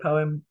older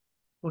poem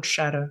called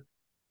Shadow.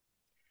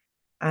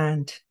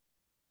 And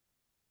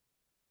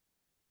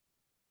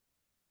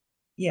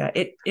yeah,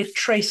 it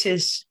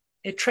traces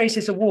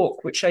a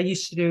walk which I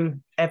used to do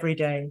every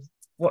day,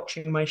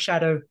 watching my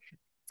shadow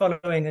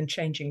following and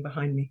changing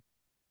behind me.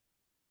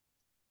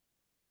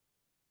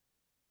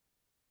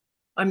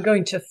 I'm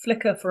going to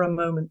flicker for a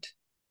moment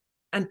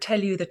and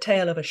tell you the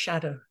tale of a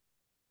shadow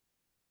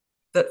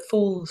that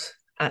falls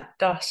at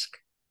dusk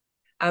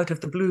out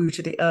of the blue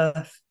to the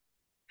earth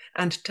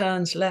and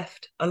turns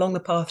left along the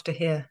path to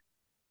here,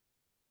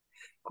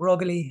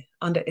 groggily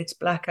under its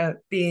blackout,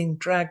 being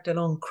dragged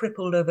along,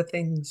 crippled over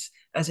things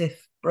as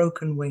if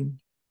broken winged.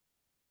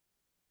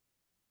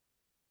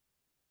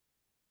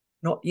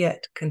 Not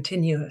yet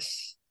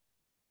continuous,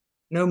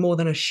 no more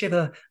than a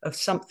shiver of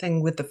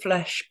something with the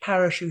flesh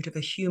parachute of a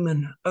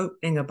human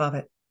opening above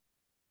it,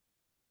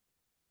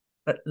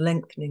 but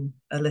lengthening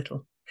a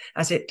little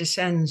as it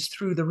descends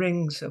through the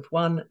rings of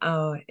 1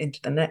 hour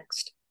into the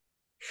next,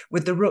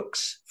 with the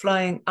rooks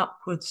flying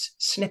upwards,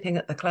 snipping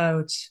at the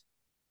clouds,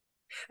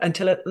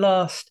 until at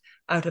last,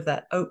 out of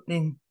that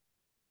opening,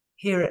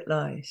 here it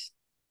lies,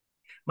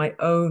 my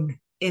own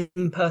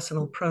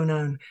impersonal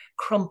pronoun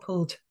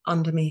crumpled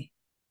under me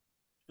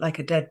like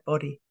a dead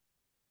body.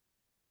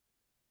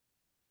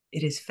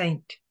 It is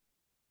faint.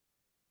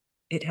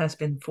 It has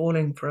been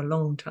falling for a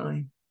long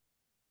time.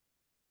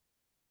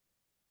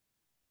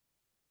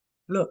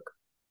 Look,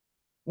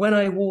 when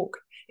I walk,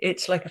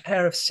 it's like a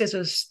pair of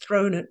scissors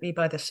thrown at me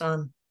by the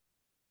sun,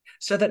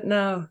 so that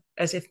now,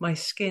 as if my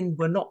skin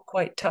were not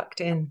quite tucked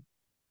in,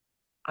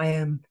 I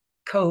am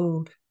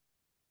cold,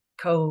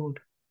 cold,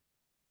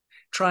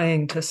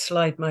 trying to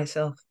slide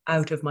myself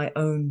out of my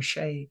own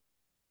shade.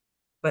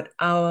 But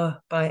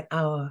hour by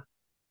hour,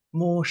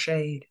 more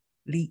shade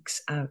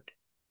leaks out.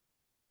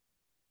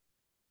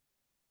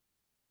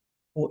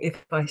 Or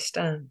if I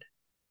stand,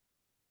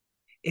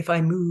 if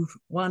I move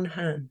one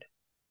hand,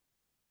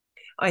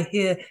 I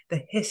hear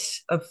the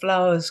hiss of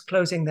flowers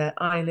closing their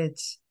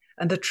eyelids,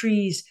 and the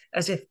trees,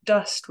 as if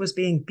dust was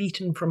being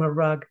beaten from a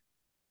rug,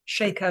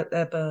 shake out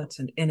their birds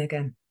and in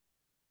again.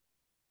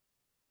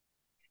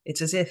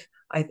 It's as if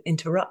I've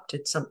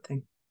interrupted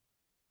something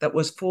that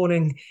was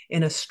falling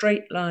in a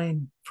straight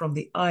line from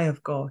the eye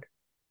of God.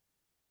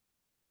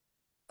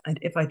 And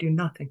if I do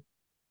nothing,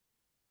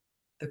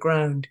 the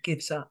ground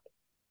gives up.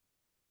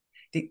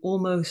 The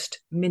almost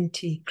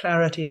minty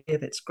clarity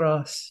of its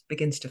grass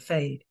begins to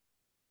fade.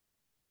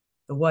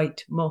 The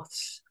white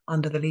moths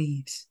under the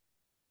leaves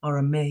are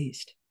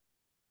amazed.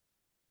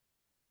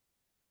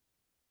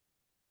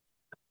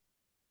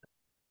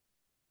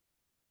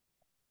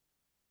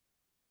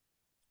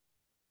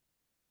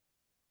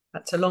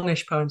 That's a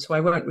longish poem, so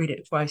I won't read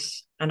it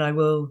twice, and I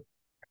will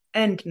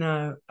end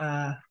now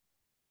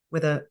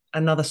with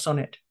another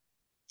sonnet,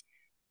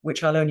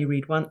 which I'll only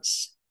read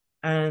once.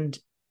 And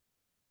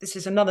this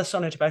is another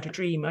sonnet about a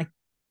dream.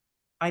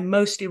 I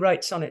mostly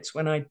write sonnets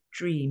when I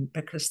dream,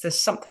 because there's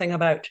something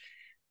about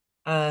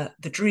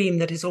the dream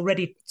that is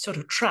already sort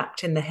of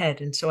trapped in the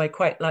head, and so I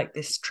quite like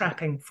this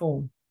trapping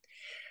form.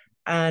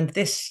 And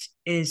this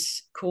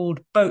is called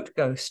Boat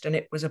Ghost, and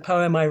it was a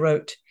poem I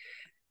wrote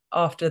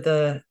after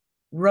the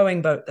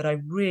rowing boat that I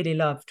really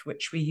loved,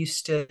 which we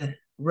used to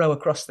row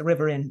across the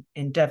river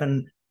in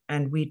Devon,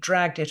 and we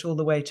dragged it all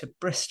the way to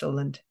Bristol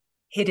and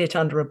hid it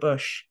under a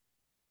bush,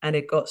 and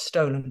it got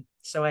stolen.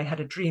 So I had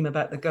a dream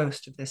about the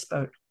ghost of this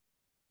boat.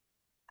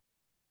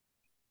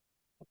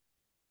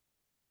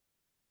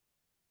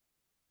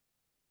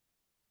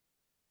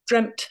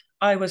 Dreamt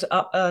I was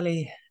up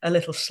early, a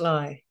little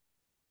sly,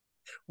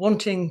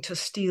 wanting to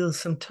steal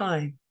some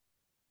time.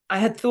 I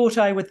had thought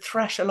I would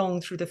thrash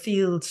along through the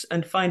fields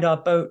and find our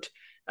boat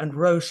and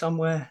row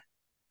somewhere,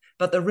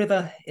 but the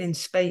river in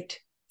spate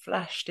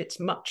flashed its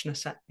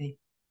muchness at me,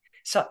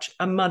 such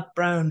a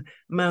mud-brown,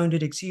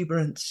 mounded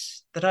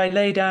exuberance, that I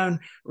lay down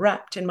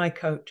wrapped in my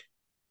coat,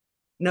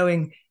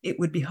 knowing it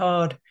would be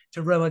hard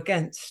to row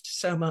against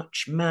so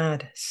much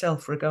mad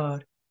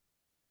self-regard.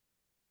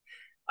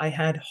 I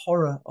had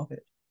horror of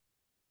it,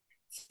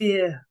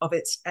 fear of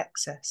its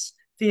excess,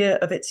 fear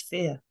of its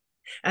fear.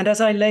 And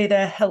as I lay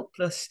there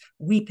helpless,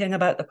 weeping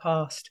about the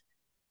past,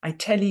 I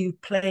tell you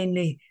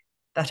plainly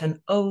that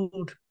an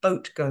old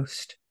boat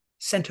ghost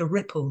sent a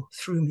ripple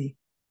through me.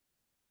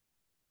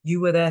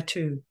 You were there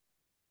too,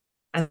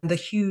 and the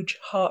huge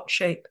heart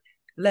shape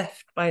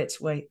left by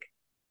its wake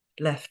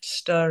left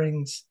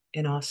stirrings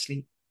in our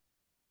sleep.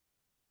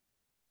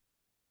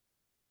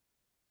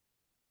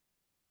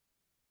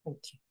 Thank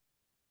you.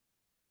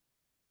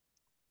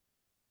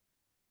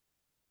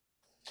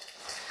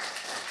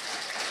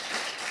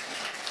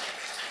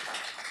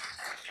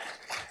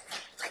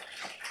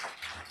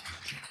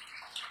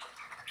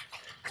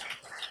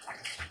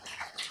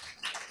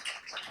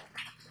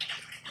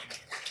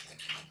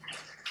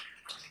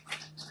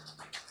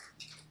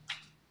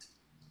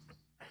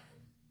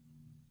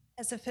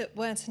 As if it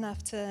weren't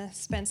enough to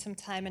spend some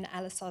time in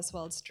Alice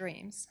Oswald's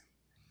dreams,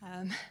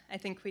 I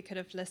think we could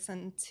have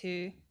listened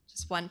to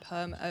just one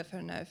poem over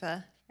and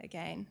over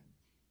again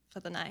for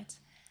the night.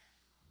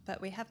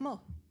 But we have more.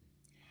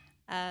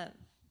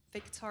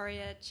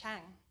 Victoria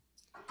Chang.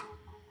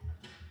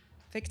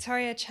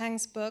 Victoria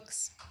Chang's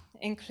books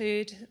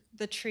include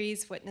The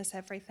Trees Witness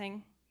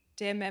Everything,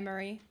 Dear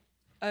Memory,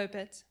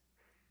 Obit,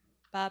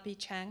 Barbie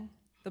Chang,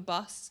 The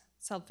Boss,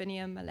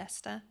 Salvinia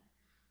Molester,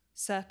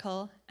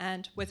 Circle,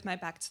 and With My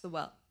Back to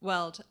the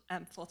World,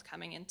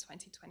 forthcoming in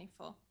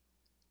 2024.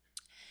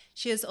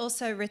 She has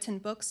also written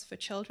books for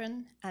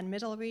children and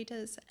middle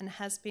readers and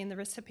has been the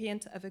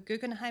recipient of a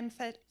Guggenheim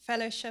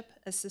Fellowship,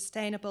 a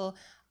Sustainable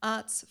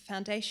Arts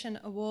Foundation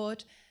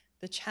Award,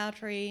 the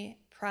Chowdhury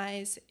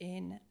Prize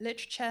in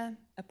Literature,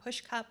 a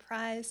Pushcart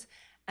Prize,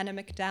 and a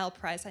MacDowell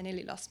Prize. I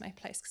nearly lost my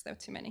place because there were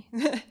too many.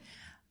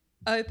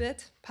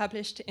 Obit,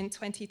 published in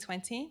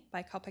 2020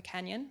 by Copper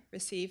Canyon,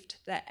 received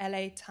the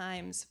LA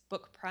Times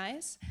Book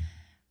Prize,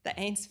 the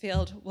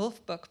Ainsfield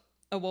Wolf Book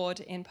Award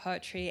in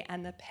Poetry,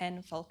 and the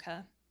Penn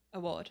Volker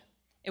Award.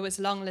 It was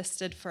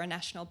longlisted for a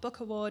National Book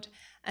Award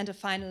and a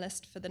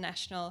finalist for the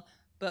National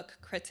Book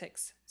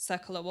Critics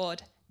Circle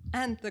Award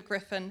and the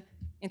Griffin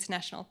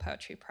International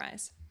Poetry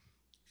Prize.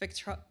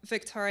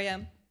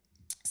 Victoria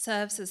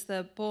serves as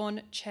the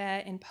Bourne Chair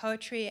in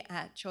Poetry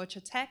at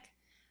Georgia Tech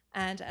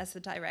and as the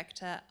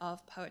Director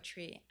of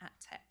Poetry at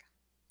Tech.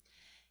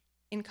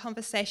 In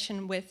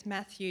conversation with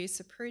Matthew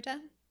Zapruder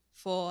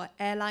for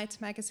Airlight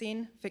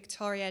magazine,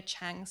 Victoria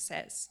Chang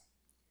says,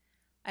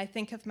 "I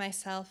think of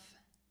myself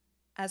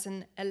as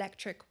an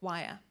electric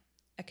wire,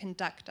 a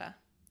conductor.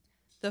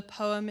 The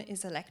poem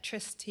is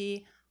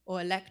electricity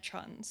or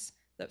electrons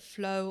that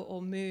flow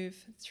or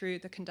move through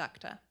the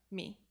conductor,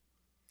 me.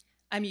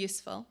 I'm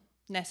useful,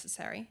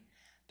 necessary,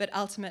 but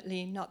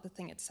ultimately not the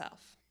thing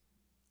itself.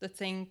 The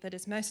thing that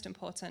is most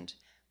important,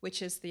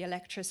 which is the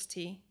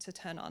electricity to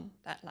turn on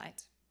that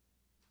light."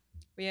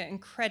 We are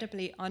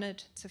incredibly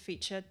honored to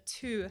feature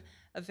two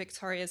of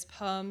Victoria's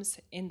poems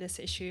in this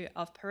issue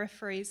of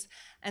Peripheries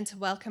and to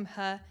welcome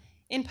her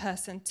in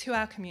person to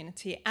our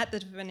community at the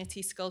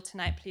Divinity School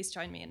tonight. Please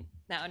join me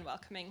now in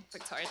welcoming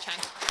Victoria Chang.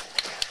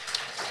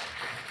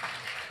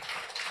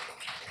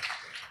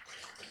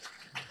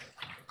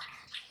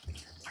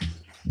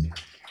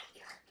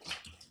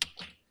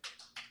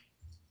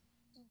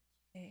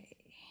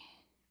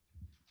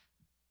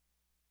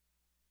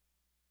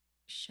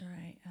 Sure,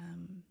 I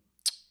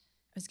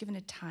was given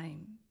a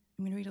time.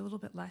 I'm going to read a little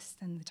bit less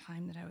than the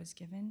time that I was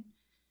given,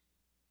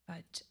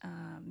 but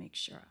make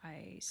sure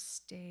I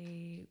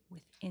stay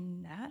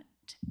within that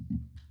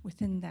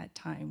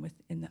time,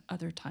 within the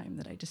other time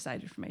that I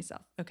decided for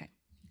myself. Okay.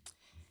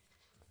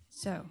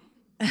 So,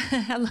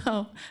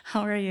 hello,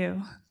 how are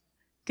you?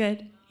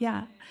 Good,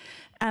 yeah.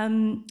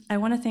 I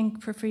want to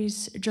thank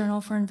Peripheries Journal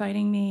for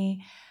inviting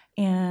me,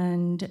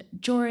 and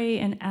Jory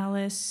and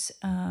Alice,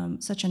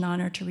 such an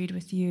honor to read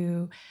with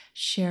you,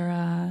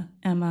 Shara,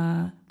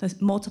 Emma, the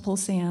multiple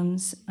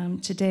Sams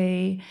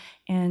today,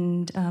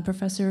 and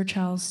Professor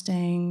Charles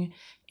Stang,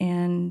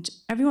 and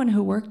everyone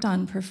who worked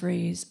on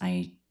Peripheries.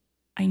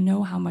 I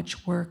know how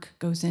much work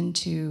goes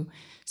into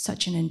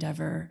such an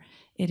endeavor.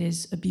 It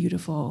is a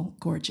beautiful,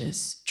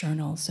 gorgeous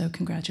journal, so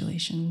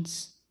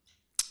congratulations.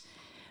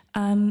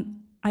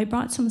 I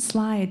brought some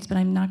slides, but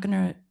I'm not going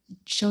to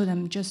show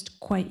them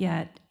just quite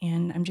yet,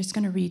 and I'm just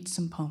going to read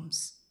some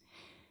poems.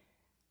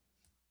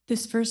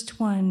 This first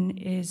one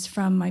is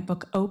from my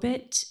book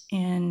Obit,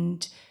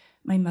 and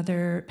my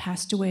mother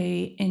passed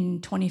away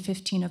in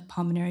 2015 of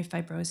pulmonary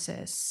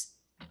fibrosis.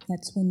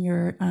 That's when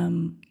your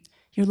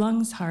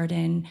lungs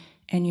harden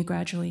and you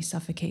gradually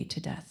suffocate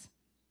to death.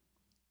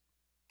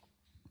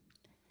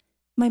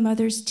 My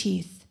mother's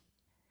teeth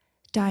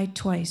died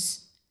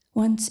twice,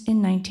 once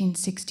in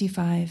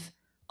 1965,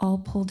 all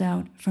pulled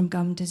out from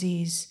gum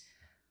disease,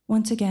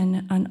 once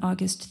again on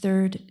August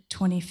 3rd,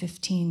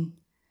 2015.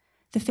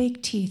 The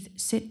fake teeth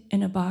sit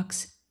in a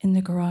box in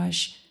the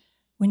garage.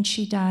 When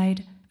she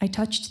died, I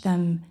touched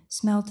them,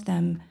 smelled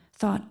them,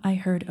 thought I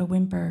heard a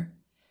whimper.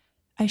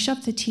 I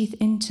shoved the teeth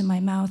into my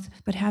mouth,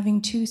 but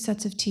having two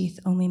sets of teeth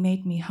only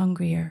made me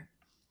hungrier.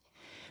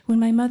 When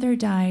my mother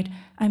died,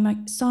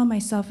 I saw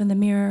myself in the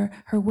mirror,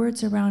 her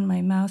words around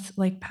my mouth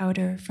like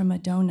powder from a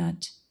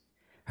donut.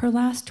 Her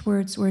last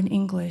words were in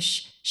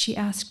English. She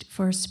asked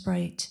for a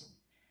Sprite.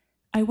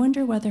 I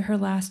wonder whether her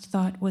last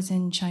thought was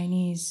in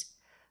Chinese.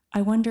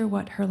 I wonder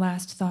what her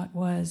last thought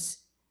was.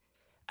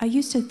 I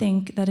used to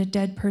think that a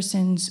dead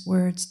person's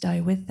words die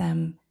with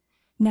them.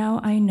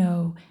 Now I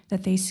know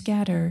that they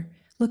scatter,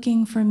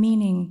 looking for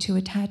meaning to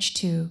attach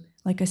to,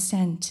 like a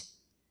scent.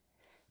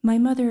 My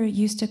mother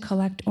used to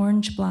collect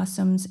orange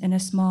blossoms in a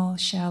small,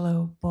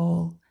 shallow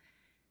bowl.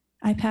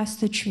 I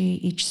passed the tree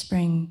each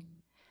spring.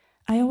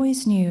 I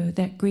always knew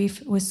that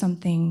grief was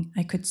something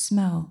I could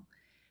smell,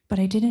 but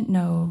I didn't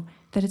know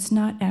that it's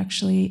not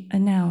actually a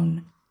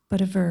noun,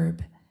 but a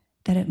verb,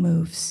 that it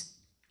moves.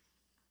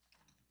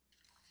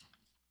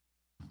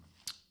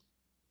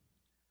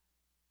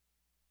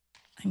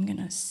 I'm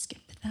gonna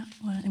skip that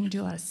one. I'm gonna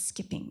do a lot of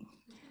skipping.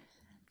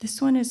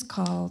 This one is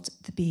called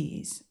The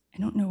Bees. I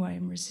don't know why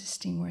I'm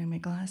resisting wearing my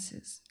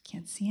glasses.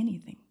 Can't see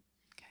anything.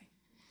 Okay.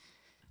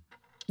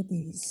 The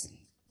Bees.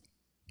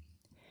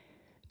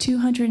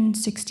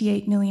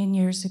 268 million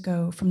years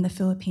ago from the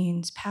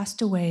Philippines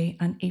passed away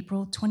on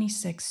April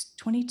 26,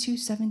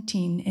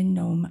 2217 in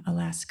Nome,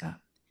 Alaska.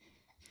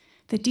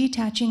 The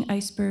detaching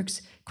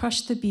icebergs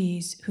crushed the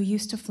bees who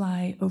used to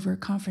fly over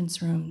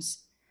conference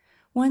rooms.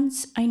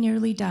 Once I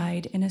nearly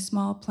died in a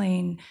small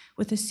plane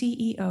with a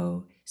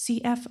CEO,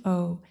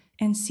 CFO,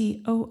 and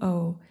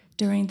COO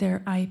during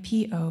their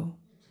IPO.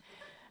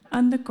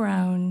 On the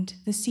ground,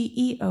 the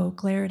CEO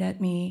glared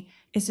at me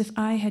as if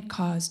I had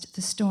caused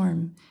the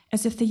storm,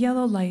 as if the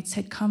yellow lights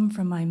had come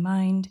from my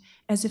mind,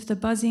 as if the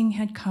buzzing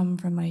had come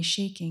from my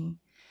shaking,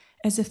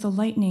 as if the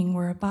lightning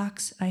were a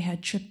box I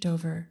had tripped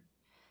over.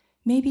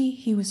 Maybe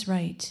he was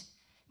right.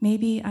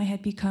 Maybe I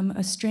had become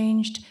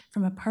estranged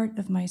from a part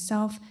of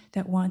myself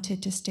that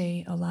wanted to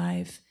stay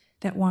alive,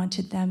 that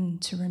wanted them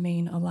to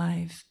remain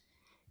alive.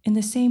 In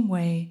the same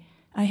way,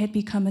 I had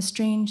become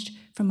estranged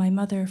from my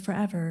mother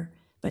forever,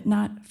 but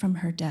not from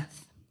her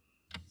death.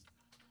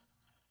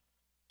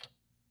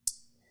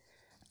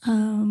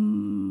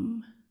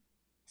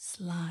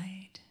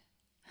 Slide.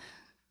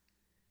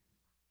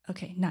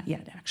 Okay, not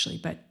yet actually,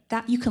 but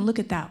that you can look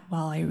at that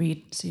while I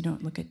read, so you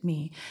don't look at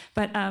me.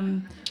 But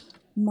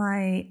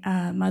my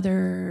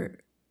mother,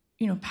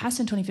 passed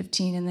in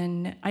 2015, and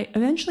then I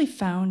eventually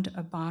found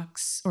a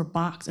box, or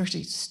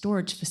actually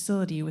storage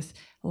facility with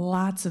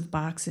lots of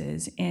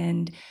boxes,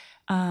 and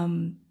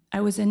I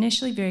was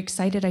initially very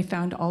excited. I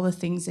found all the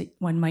things that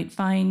one might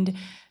find,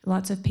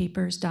 lots of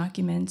papers,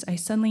 documents. I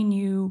suddenly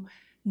knew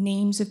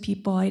names of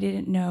people I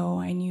didn't know.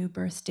 I knew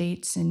birth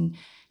dates and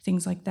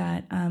things like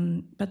that.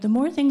 But the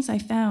more things I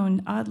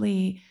found,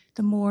 oddly,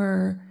 the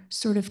more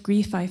sort of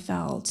grief I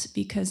felt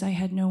because I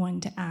had no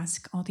one to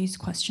ask all these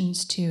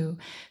questions to.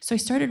 So I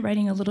started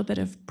writing a little bit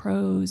of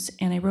prose,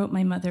 and I wrote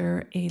my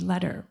mother a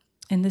letter.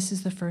 And this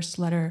is the first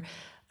letter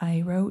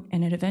I wrote,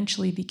 and it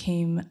eventually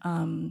became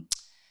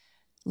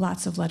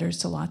lots of letters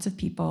to lots of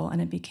people,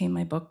 and it became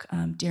my book,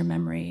 Dear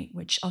Memory,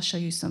 which I'll show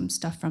you some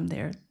stuff from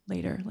there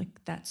later.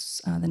 Like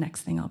that's the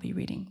next thing I'll be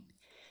reading.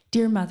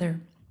 Dear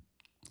Mother,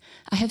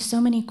 I have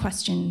so many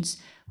questions.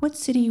 What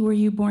city were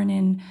you born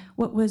in?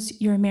 What was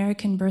your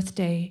American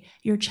birthday,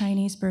 your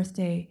Chinese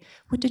birthday?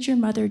 What did your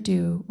mother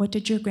do? What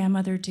did your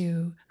grandmother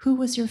do? Who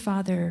was your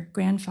father,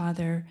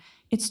 grandfather?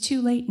 It's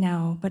too late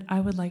now, but I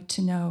would like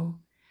to know.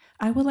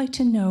 I would like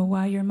to know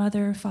why your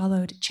mother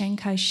followed Chiang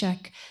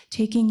Kai-shek,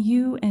 taking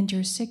you and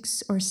your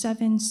 6 or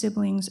 7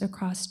 siblings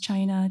across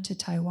China to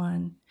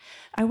Taiwan.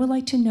 I would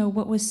like to know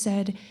what was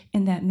said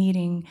in that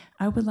meeting.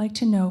 I would like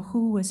to know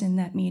who was in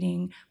that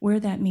meeting, where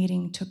that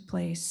meeting took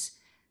place.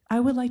 I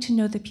would like to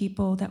know the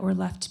people that were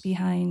left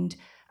behind.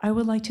 I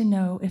would like to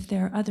know if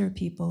there are other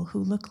people who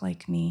look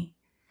like me.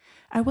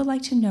 I would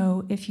like to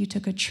know if you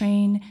took a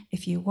train,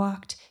 if you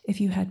walked, if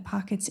you had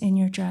pockets in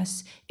your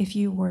dress, if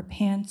you wore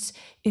pants,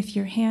 if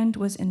your hand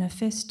was in a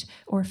fist,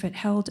 or if it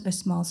held a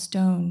small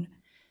stone.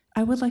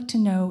 I would like to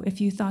know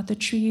if you thought the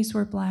trees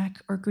were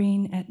black or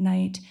green at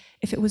night,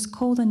 if it was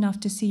cold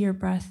enough to see your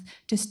breath,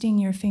 to sting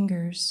your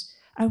fingers.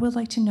 I would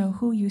like to know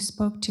who you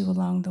spoke to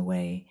along the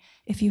way,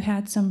 if you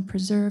had some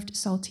preserved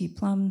salty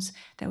plums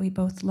that we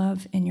both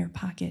love in your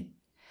pocket.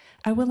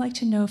 I would like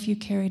to know if you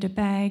carried a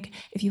bag,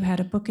 if you had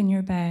a book in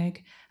your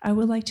bag. I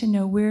would like to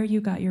know where you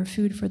got your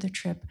food for the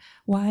trip,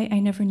 why I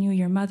never knew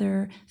your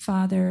mother,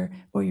 father,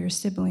 or your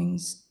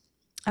siblings.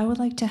 I would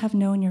like to have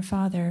known your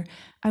father.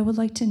 I would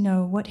like to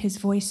know what his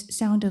voice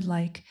sounded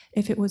like,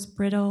 if it was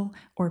brittle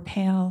or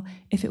pale,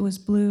 if it was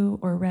blue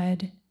or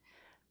red.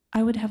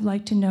 I would have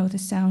liked to know the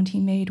sound he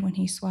made when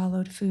he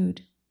swallowed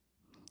food.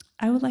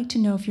 I would like to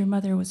know if your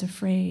mother was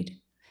afraid.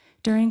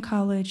 During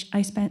college,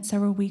 I spent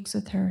several weeks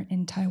with her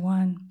in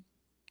Taiwan.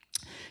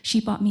 She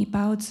bought me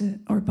baozi,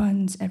 or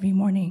buns, every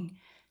morning,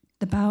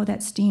 the bao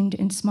that steamed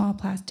in small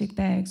plastic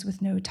bags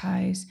with no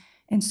ties,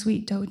 and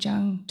sweet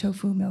doujiang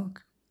tofu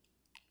milk.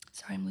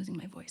 Sorry, I'm losing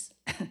my voice.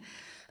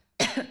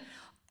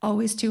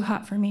 Always too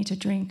hot for me to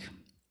drink.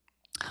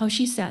 How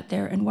she sat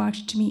there and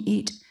watched me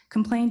eat,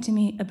 complained to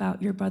me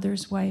about your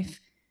brother's wife.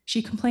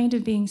 She complained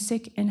of being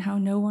sick and how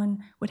no one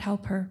would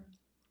help her.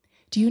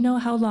 Do you know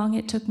how long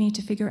it took me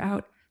to figure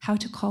out how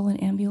to call an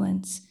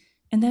ambulance?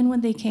 And then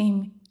when they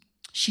came,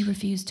 she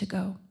refused to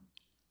go.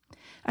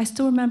 I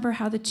still remember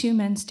how the 2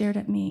 men stared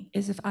at me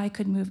as if I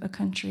could move a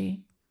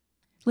country.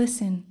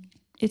 Listen,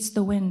 it's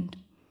the wind.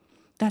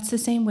 That's the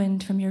same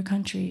wind from your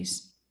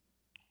countries.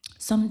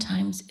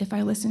 Sometimes, if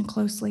I listen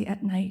closely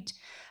at night,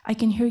 I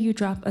can hear you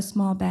drop a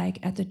small bag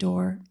at the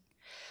door.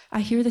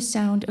 I hear the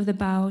sound of the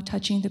bough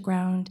touching the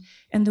ground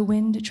and the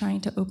wind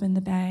trying to open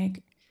the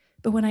bag.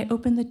 But when I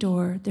open the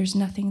door, there's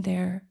nothing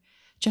there,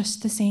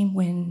 just the same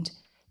wind,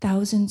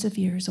 thousands of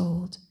years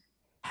old.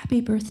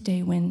 Happy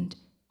birthday, wind.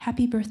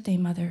 Happy birthday,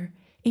 mother.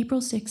 April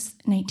 6,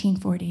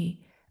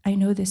 1940. I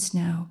know this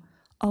now.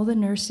 All the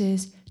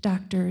nurses,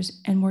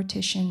 doctors, and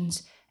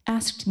morticians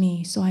asked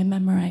me, so I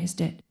memorized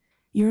it.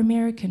 Your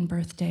American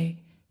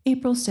birthday,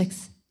 April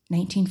 6,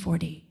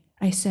 1940.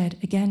 I said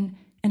again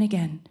and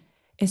again,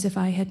 as if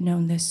I had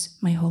known this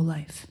my whole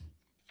life.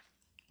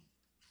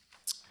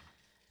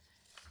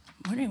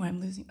 I'm wondering why I'm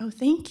losing. Oh,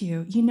 thank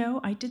you. You know,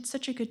 I did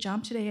such a good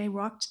job today. I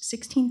walked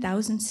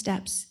 16,000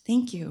 steps.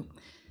 Thank you.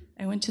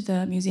 I went to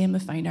the Museum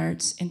of Fine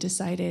Arts and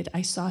decided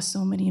I saw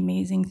so many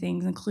amazing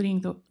things,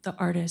 including the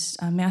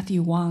artist,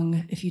 Matthew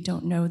Wong, if you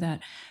don't know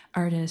that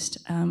artist.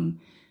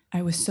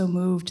 I was so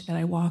moved that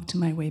I walked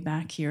my way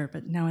back here,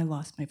 but now I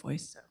lost my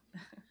voice, so.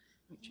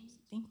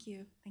 Thank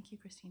you. Thank you,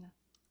 Christina.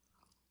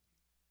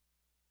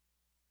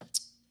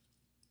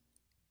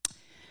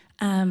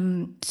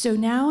 So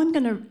now I'm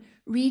going to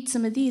read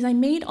some of these. I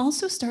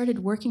also started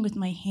working with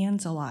my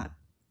hands a lot.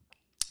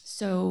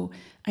 So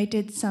I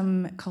did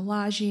some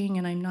collaging,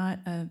 and I'm not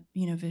a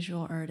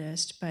visual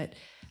artist, but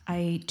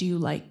I do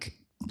like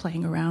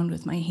playing around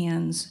with my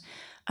hands.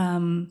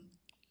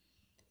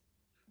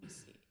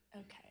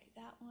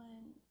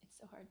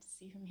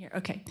 see from here.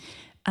 Okay.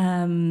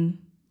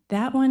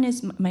 That one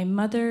is, my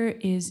mother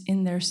is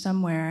in there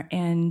somewhere,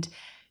 and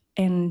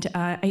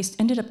I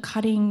ended up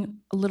cutting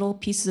little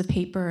pieces of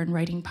paper and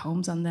writing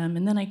poems on them,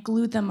 and then I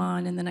glued them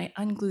on, and then I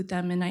unglued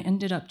them, and I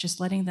ended up just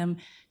letting them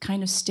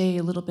kind of stay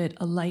a little bit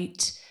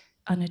alight,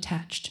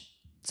 unattached.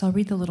 So I'll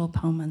read the little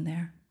poem on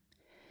there.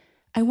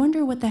 I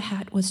wonder what the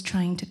hat was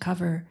trying to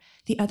cover.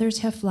 The others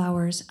have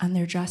flowers on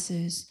their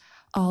dresses.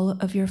 All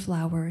of your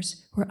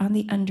flowers were on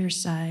the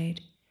underside.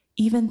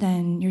 Even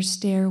then, your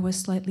stare was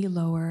slightly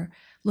lower,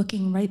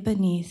 looking right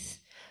beneath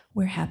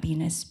where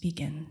happiness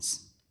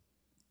begins.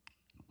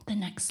 The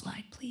next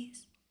slide,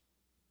 please.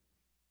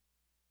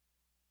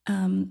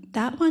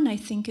 That one, I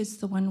think, is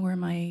the one where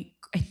I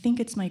think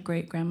it's my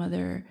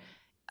great-grandmother,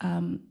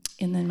 and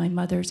then my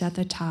mother's at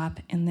the top,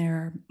 and there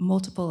are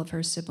multiple of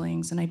her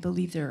siblings, and I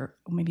believe there are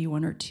maybe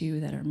one or two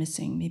that are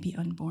missing, maybe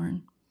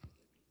unborn.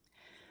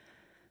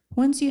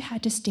 Once you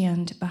had to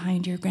stand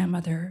behind your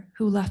grandmother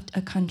who left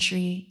a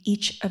country,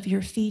 each of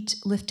your feet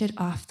lifted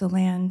off the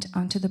land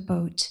onto the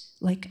boat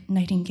like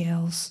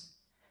nightingales.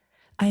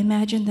 I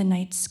imagine the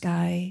night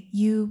sky,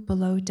 you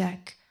below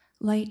deck,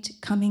 light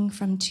coming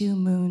from 2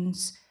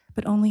 moons,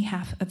 but only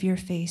half of your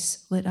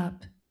face lit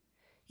up.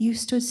 You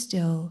stood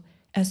still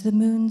as the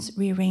moons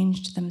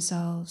rearranged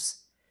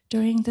themselves.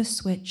 During the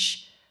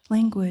switch,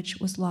 language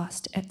was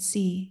lost at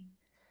sea.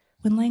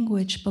 When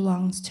language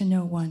belongs to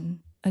no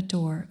one, a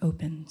door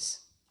opens.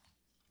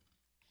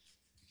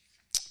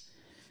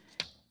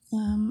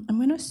 I'm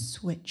going to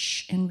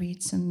switch and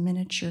read some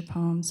miniature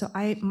poems. So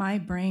my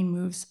brain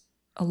moves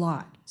a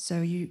lot.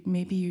 So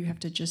maybe you have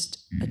to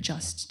just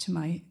adjust to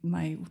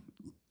my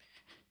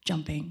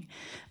jumping.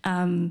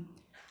 I'm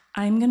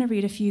going to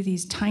read a few of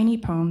these tiny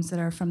poems that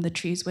are from The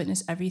Trees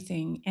Witness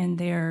Everything, and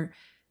they're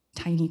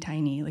tiny,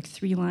 tiny, like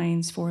 3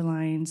 lines, 4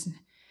 lines,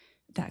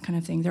 that kind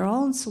of thing. They're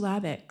all in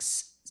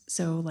syllabics.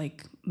 So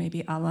like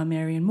maybe a la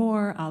Marian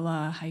Moore, a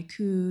la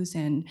haikus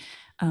and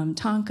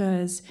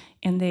tankas.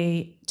 And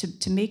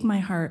to make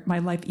my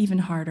life even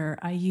harder,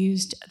 I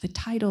used the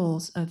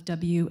titles of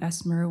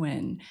W.S.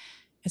 Merwin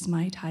as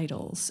my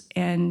titles.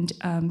 And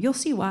you'll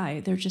see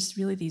why. They're just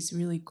really these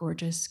really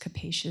gorgeous,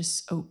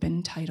 capacious,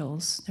 open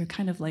titles. They're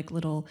kind of like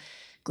little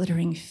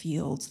glittering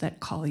fields that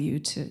call you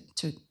to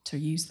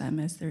use them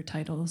as their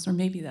titles. Or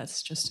maybe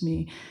that's just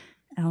me.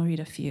 I'll read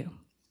a few.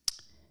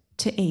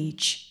 To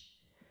age.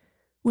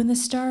 When the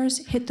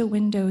stars hit the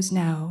windows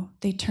now,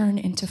 they turn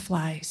into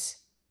flies.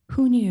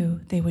 Who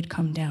knew they would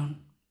come down?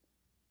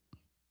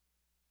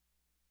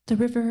 The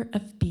river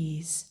of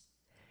bees.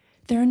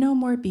 There are no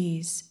more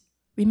bees.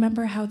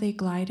 Remember how they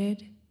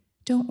glided?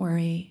 Don't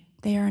worry,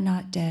 they are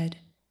not dead.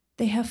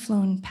 They have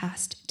flown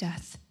past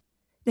death.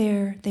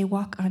 There, they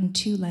walk on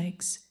 2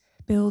 legs,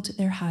 build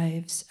their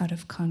hives out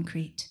of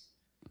concrete.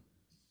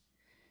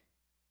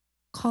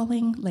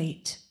 Calling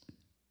late.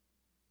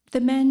 The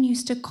men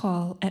used to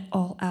call at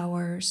all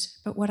hours,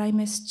 but what I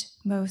missed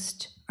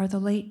most are the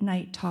late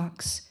night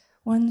talks,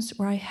 ones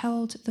where I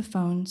held the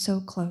phone so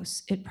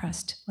close it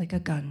pressed like a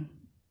gun.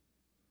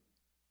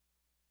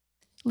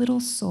 Little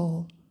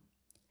soul.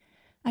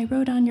 I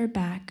rode on your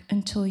back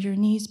until your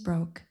knees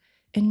broke,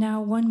 and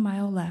now 1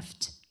 mile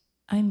left.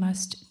 I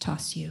must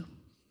toss you.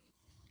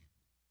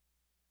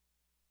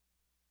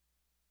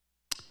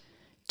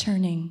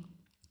 Turning.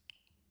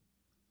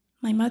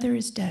 My mother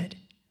is dead.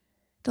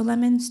 The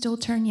lemons still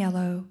turn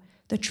yellow,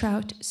 the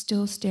trout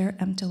still stare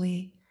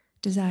emptily,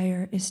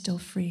 desire is still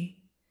free.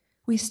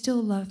 We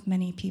still love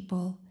many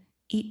people,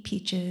 eat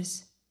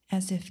peaches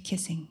as if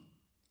kissing.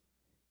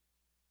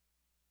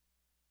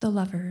 The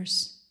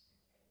lovers.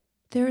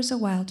 There is a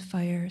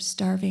wildfire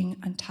starving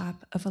on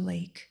top of a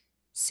lake.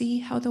 See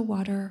how the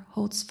water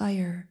holds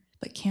fire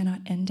but cannot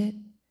end it?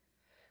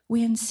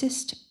 We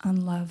insist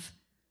on love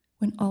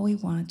when all we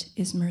want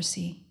is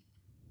mercy.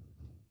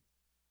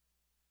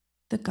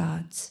 The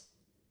gods.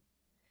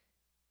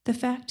 The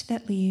fact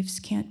that leaves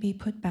can't be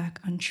put back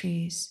on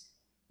trees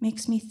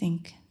makes me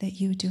think that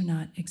you do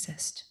not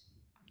exist.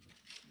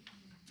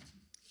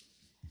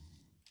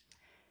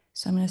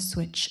 So I'm going to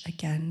switch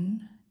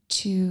again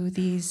to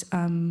these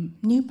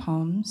new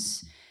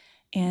poems,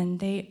 and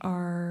they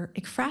are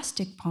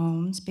ekphrastic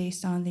poems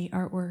based on the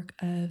artwork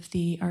of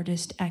the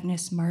artist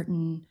Agnes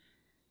Martin.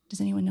 Does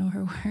anyone know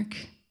her work?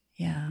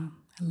 Yeah,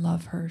 I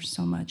love her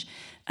so much.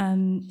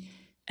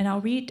 And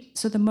I'll read,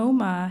 so the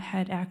MoMA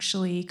had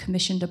actually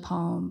commissioned a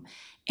poem,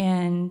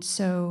 and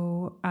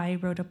so I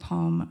wrote a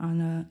poem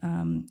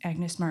on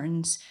Agnes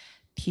Martin's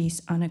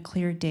piece, On a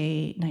Clear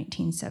Day,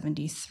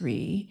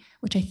 1973,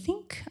 which I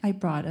think I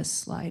brought a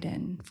slide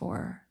in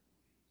for.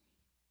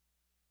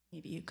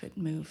 Maybe you could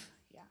move.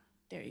 Yeah,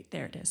 there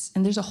it is.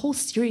 And there's a whole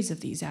series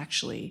of these,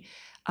 actually.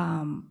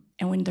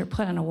 And when they're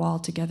put on a wall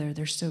together,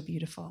 they're so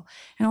beautiful.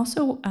 And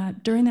also,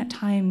 during that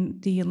time,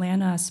 the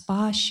Atlanta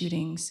spa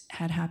shootings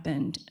had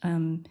happened,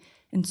 and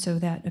so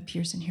that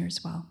appears in here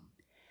as well.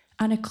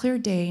 On a clear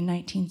day,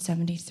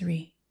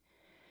 1973.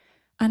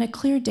 On a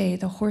clear day,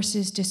 the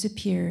horses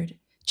disappeared.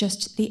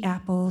 Just the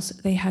apples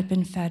they had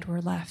been fed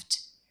were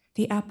left.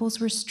 The apples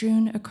were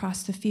strewn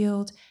across the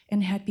field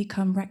and had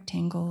become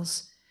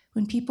rectangles.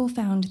 When people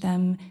found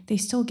them, they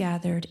still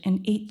gathered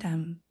and ate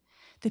them.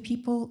 The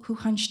people who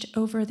hunched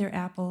over their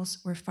apples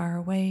were far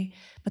away,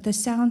 but the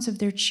sounds of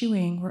their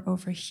chewing were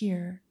over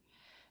here.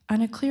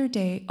 On a clear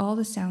day, all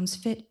the sounds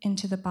fit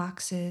into the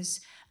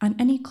boxes. On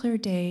any clear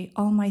day,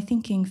 all my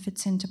thinking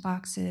fits into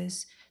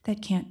boxes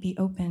that can't be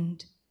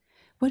opened.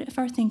 What if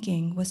our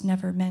thinking was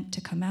never meant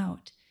to come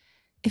out?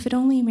 If it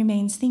only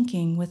remains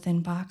thinking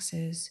within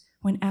boxes,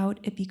 when out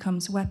it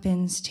becomes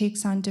weapons,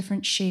 takes on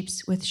different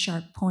shapes with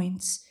sharp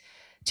points.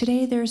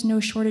 Today there is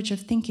no shortage of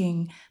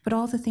thinking, but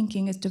all the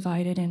thinking is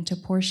divided into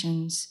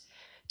portions.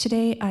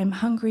 Today I'm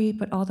hungry,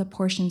 but all the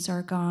portions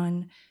are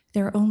gone.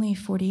 There are only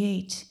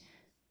 48.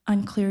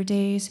 On clear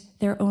days,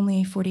 there are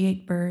only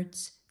 48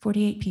 birds,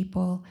 48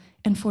 people,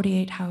 and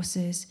 48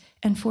 houses,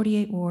 and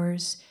 48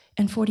 wars,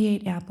 and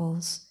 48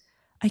 apples.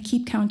 I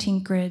keep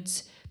counting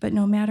grids, but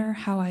no matter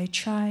how I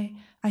try,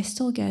 I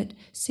still get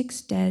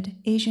 6 dead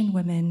Asian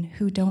women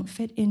who don't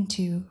fit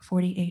into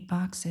 48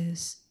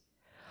 boxes.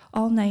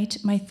 All night,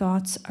 my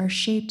thoughts are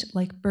shaped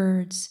like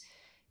birds.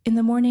 In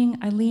the morning,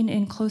 I lean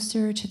in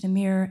closer to the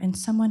mirror and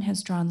someone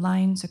has drawn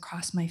lines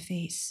across my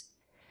face.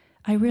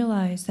 I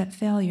realize that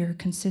failure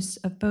consists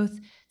of both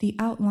the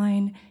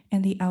outline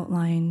and the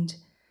outlined,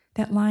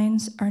 that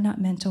lines are not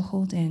meant to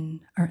hold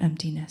in our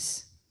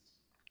emptiness.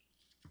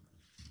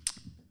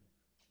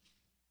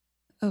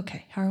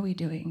 Okay, how are we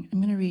doing? I'm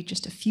going to read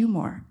just a few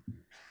more.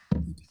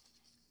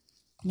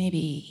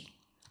 Maybe,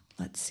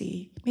 let's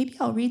see, maybe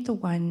I'll read the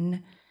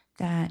one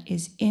that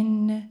is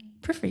in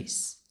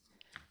Peripheries.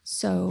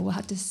 So we'll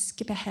have to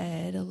skip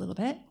ahead a little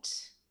bit.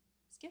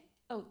 Skip?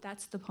 Oh,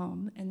 that's the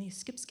poem. And they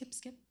skip.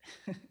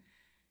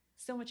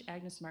 So much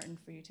Agnes Martin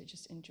for you to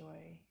just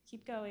enjoy.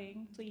 Keep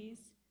going, please.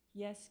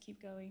 Yes,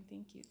 keep going.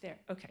 Thank you. There.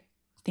 Okay.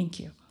 Thank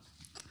you.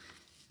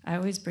 I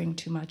always bring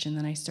too much and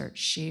then I start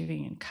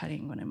shaving and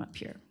cutting when I'm up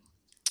here.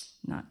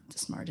 Not the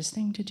smartest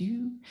thing to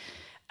do.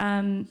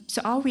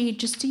 So I'll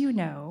read, just so you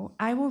know,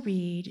 I will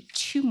read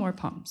 2 more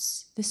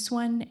poems, this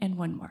one and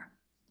one more.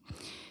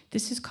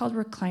 This is called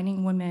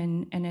Reclining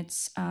Women, and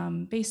it's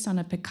based on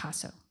a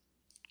Picasso.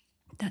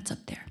 That's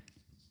up there.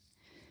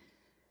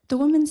 The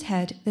woman's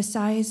head, the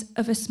size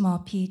of a small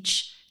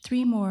peach,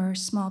 3 more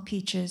small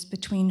peaches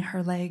between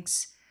her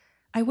legs.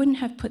 I wouldn't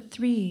have put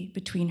 3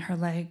 between her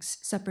legs,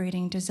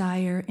 separating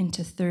desire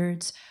into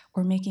thirds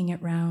or making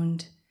it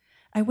round.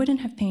 I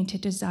wouldn't have painted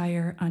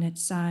desire on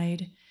its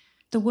side.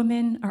 The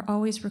women are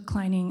always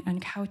reclining on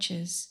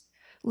couches.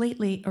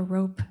 Lately, a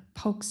rope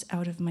pokes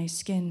out of my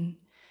skin.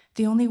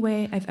 The only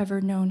way I've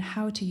ever known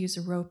how to use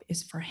a rope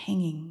is for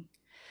hanging.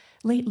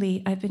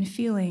 Lately, I've been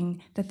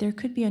feeling that there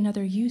could be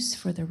another use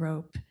for the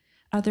rope.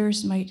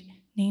 Others might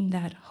name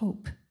that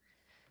hope.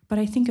 But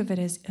I think of it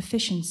as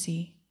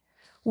efficiency.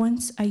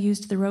 Once I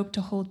used the rope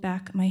to hold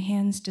back my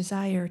hand's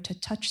desire to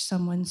touch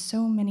someone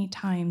so many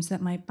times that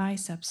my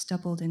biceps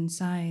doubled in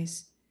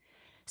size.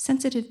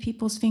 Sensitive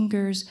people's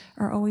fingers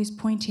are always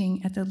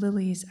pointing at the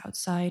lilies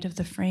outside of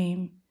the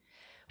frame.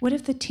 What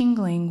if the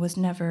tingling was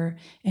never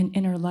an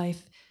inner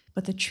life,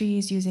 but the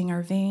trees using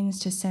our veins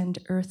to send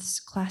Earth's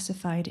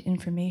classified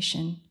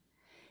information?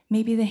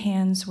 Maybe the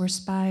hands were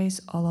spies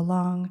all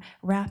along,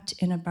 wrapped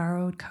in a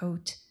borrowed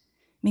coat.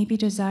 Maybe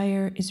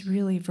desire is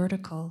really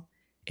vertical.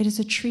 It is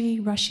a tree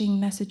rushing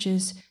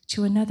messages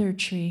to another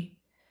tree.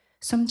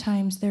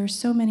 Sometimes there are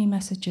so many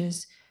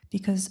messages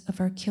because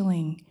of our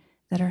killing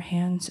that our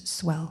hands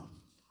swell.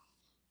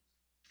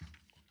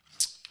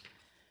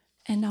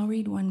 And I'll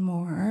read one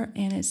more,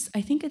 and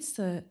I think it's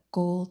the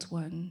gold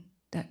one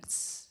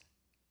that's,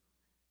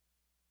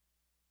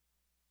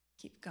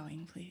 keep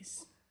going,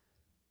 please.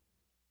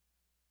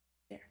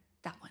 There,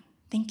 that one.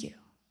 Thank you.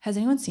 Has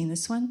anyone seen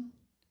this one?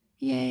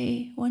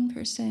 Yay, one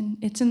person.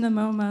 It's in the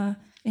MoMA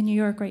in New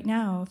York right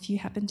now. If you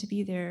happen to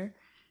be there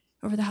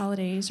over the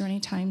holidays or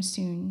anytime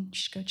soon, you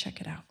should go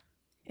check it out.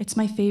 It's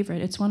my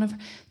favorite. It's one of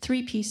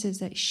 3 pieces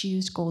that she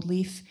used gold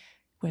leaf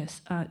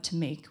with to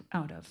make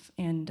out of.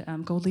 And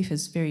gold leaf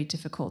is very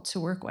difficult to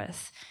work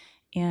with.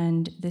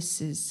 And this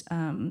is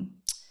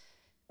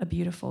a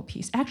beautiful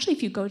piece. Actually,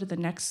 if you go to the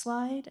next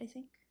slide, I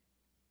think.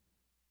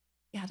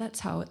 Yeah,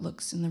 that's how it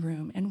looks in the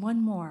room. And one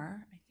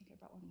more. I think I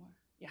brought one more.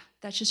 Yeah,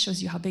 that just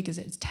shows you how big is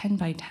it. It's 10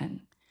 by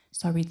 10.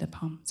 So I'll read the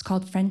poem. It's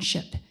called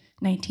Friendship,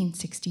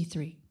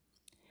 1963.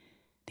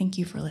 Thank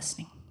you for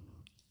listening.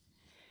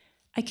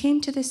 I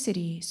came to the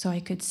city so I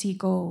could see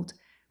gold.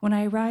 When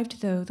I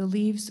arrived, though, the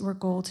leaves were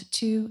gold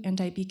too, and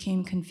I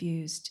became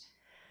confused.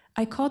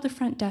 I called the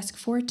front desk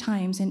 4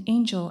 times, and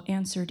Angel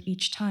answered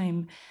each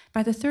time.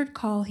 By the 3rd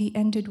call, he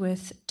ended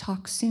with,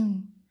 "Talk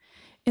soon."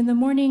 In the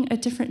morning, a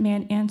different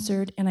man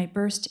answered, and I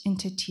burst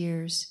into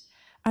tears.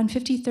 On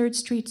 53rd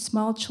Street,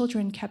 small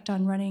children kept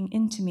on running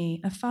into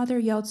me. A father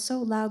yelled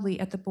so loudly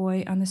at the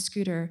boy on the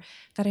scooter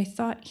that I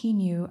thought he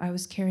knew I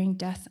was carrying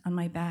death on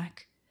my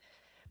back.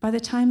 By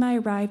the time I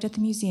arrived at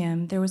the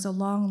museum, there was a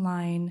long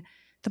line.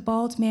 The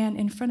bald man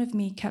in front of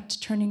me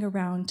kept turning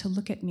around to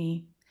look at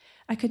me.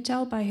 I could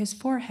tell by his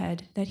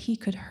forehead that he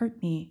could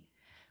hurt me.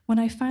 When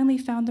I finally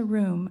found the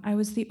room, I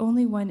was the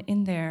only one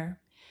in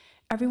there.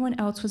 Everyone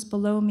else was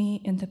below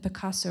me in the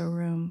Picasso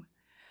room.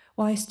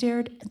 While I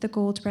stared at the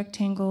gold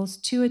rectangles,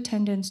 2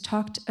 attendants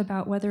talked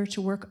about whether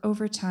to work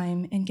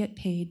overtime and get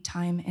paid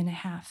time and a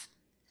half.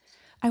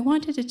 I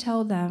wanted to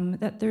tell them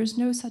that there's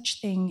no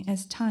such thing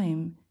as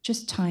time,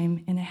 just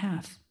time and a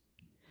half.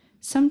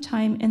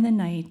 Sometime in the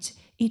night,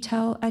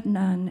 Etel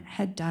Adnan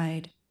had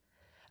died.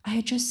 I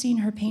had just seen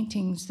her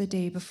paintings the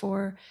day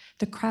before.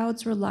 The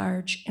crowds were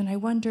large, and I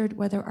wondered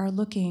whether our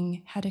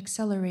looking had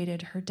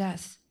accelerated her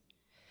death.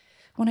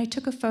 When I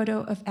took a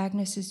photo of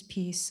Agnes's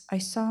piece, I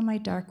saw my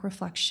dark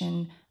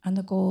reflection on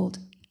the gold.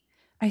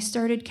 I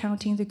started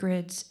counting the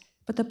grids,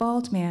 but the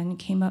bald man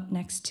came up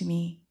next to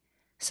me.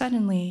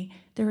 Suddenly,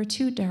 there were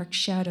 2 dark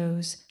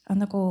shadows on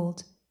the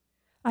gold.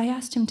 I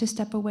asked him to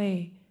step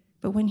away,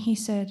 but when he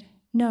said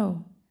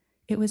no,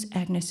 it was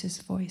Agnes's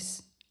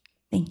voice.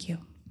 Thank you.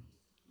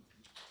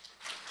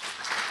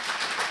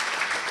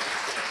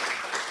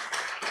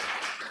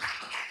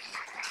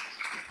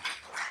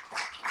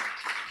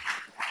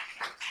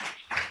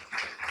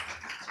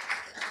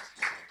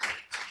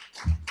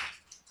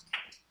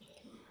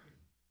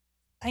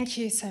 Thank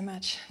you so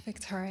much,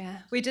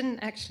 Victoria. We didn't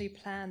actually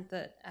plan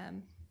that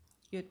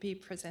you'd be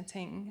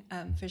presenting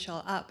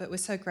visual art, but we're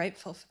so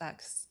grateful for that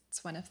because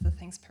it's one of the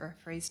things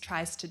Peripheries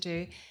tries to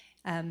do,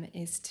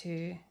 is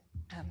to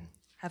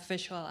have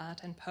visual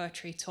art and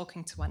poetry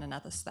talking to one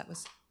another. So that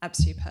was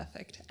absolutely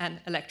perfect and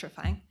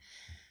electrifying.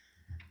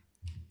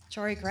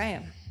 Jory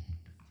Graham.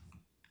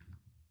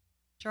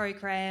 Jory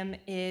Graham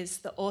is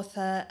the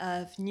author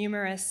of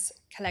numerous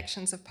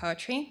collections of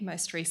poetry,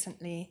 most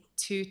recently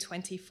To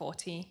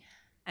 2040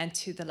 and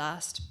To the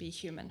Last Be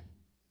Human,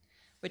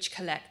 which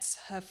collects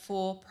her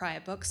 4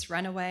 prior books,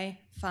 Runaway,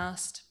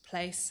 Fast,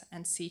 Place,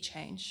 and Sea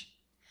Change.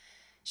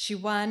 She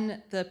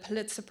won the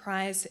Pulitzer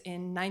Prize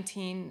in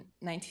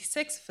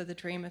 1996 for The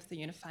Dream of the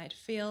Unified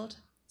Field,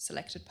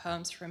 selected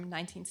poems from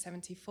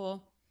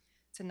 1974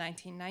 to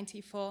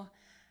 1994,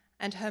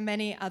 and her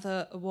many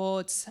other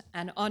awards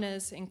and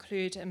honors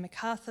include a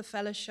MacArthur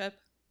Fellowship,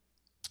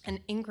 an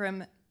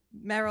Ingram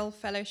Merrill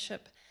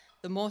Fellowship,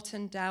 the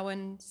Morton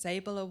Dowen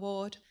Zabel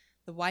Award,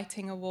 the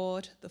Whiting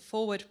Award, the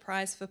Forward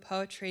Prize for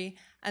Poetry,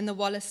 and the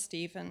Wallace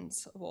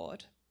Stevens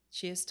Award.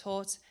 She has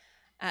taught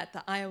at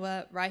the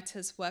Iowa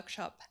Writers'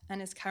 Workshop and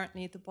is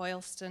currently the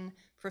Boylston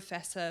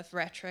Professor of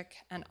Rhetoric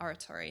and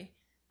Oratory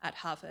at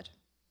Harvard.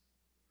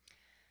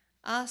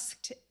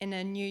 Asked in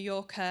a New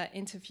Yorker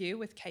interview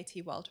with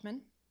Katie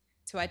Waldman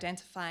to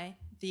identify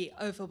the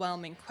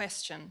overwhelming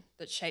question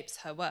that shapes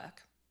her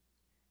work,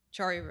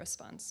 Jory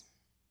responds,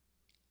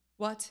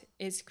 "What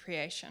is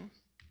creation?"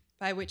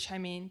 By which I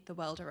mean the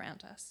world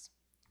around us.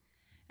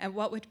 And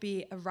what would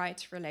be a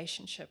right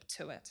relationship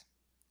to it?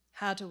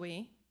 How do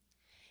we,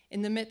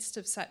 in the midst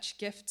of such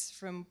gifts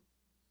from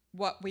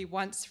what we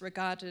once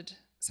regarded,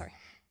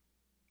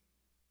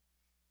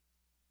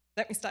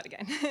 let me start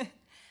again.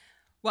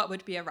 What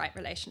would be a right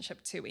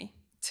relationship to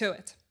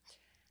it?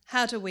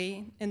 How do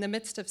we, in the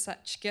midst of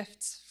such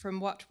gifts from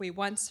what we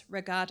once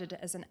regarded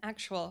as an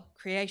actual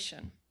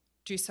creation,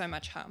 do so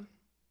much harm?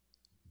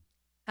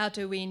 How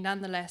do we,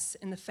 nonetheless,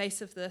 in the face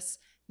of this,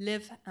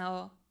 live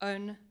our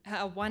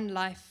one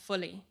life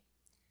fully,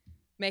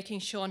 making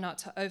sure not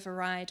to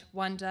override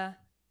wonder,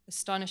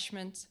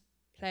 astonishment,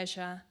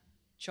 pleasure,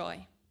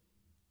 joy?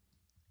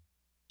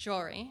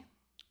 Jory,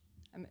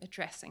 I'm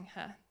addressing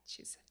her,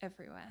 she's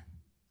everywhere.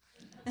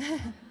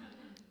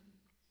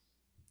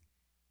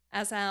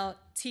 As our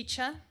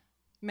teacher,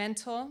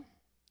 mentor,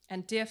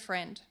 and dear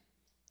friend,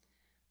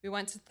 we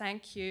want to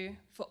thank you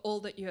for all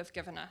that you have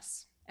given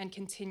us and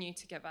continue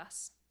to give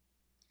us.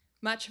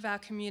 Much of our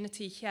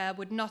community here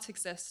would not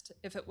exist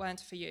if it weren't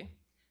for you.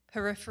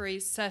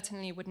 Peripheries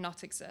certainly would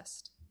not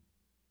exist.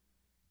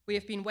 We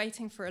have been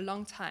waiting for a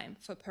long time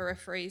for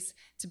Peripheries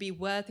to be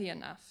worthy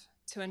enough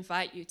to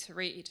invite you to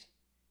read.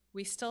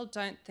 We still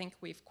don't think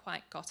we've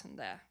quite gotten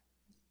there,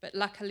 but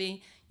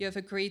luckily you have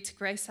agreed to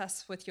grace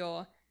us with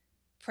your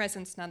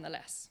presence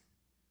nonetheless.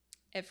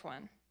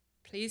 Everyone,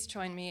 please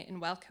join me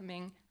in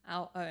welcoming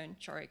our own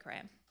Jory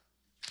Graham.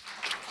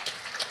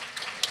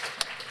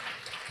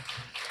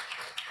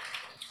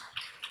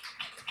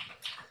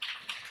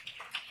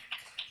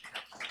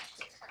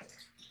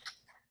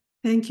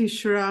 Thank you,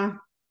 Shira.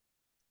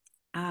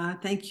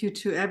 Thank you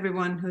to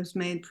everyone who's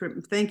made,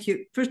 thank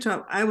you. First of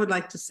all, I would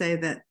like to say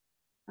that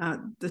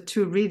the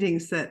 2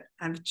 readings that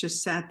I've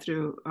just sat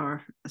through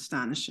are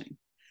astonishing.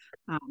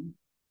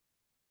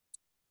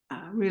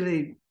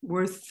 Really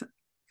worth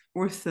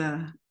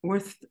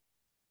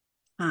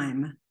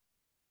time.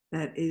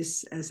 That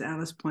is, as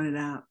Alice pointed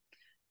out,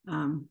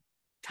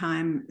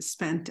 time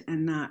spent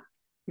and not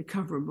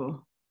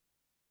recoverable.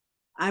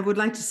 I would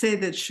like to say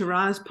that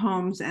Shira's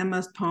poems,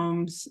 Emma's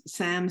poems,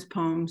 Sam's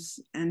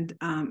poems, and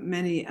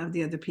many of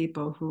the other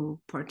people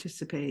who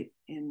participate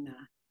in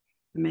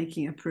the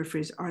making of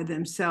Peripheries are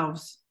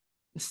themselves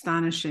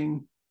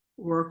astonishing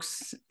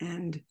works,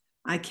 and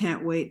I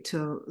can't wait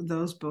till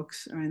those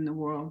books are in the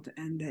world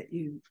and that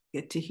you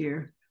get to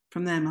hear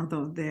from them,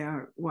 although they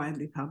are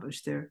widely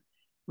published. They're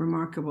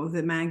remarkable.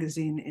 The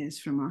magazine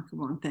is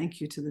remarkable. And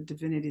thank you to the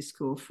Divinity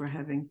School for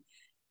having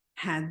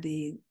had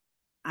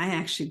I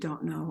actually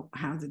don't know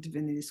how the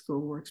Divinity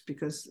School works,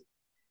 because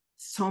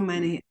so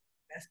many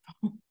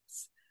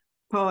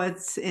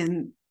poets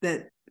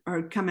that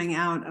are coming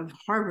out of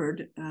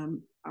Harvard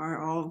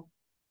are all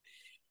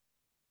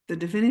the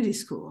Divinity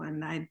School,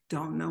 and I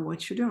don't know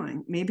what you're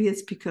doing. Maybe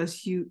it's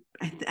because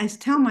I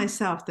tell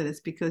myself that it's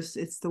because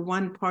it's the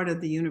one part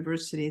of the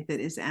university that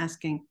is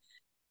asking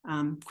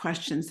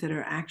questions that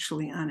are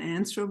actually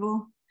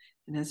unanswerable,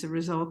 and as a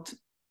result,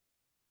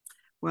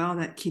 well,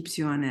 that keeps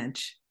you on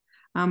edge.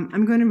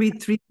 I'm going to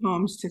read 3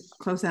 poems to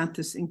close out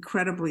this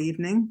incredible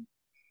evening.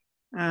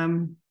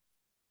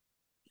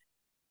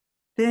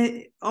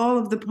 All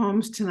of the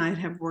poems tonight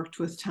have worked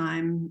with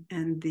time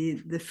and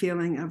the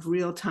feeling of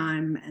real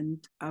time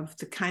and of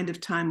the kind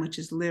of time which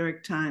is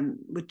lyric time,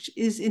 which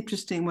is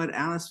interesting what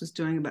Alice was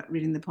doing about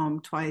reading the poem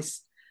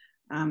twice.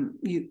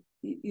 You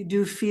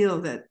do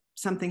feel that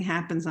something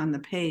happens on the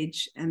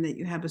page and that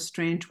you have a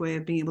strange way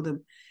of being able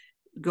to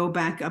go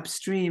back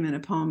upstream in a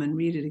poem and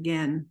read it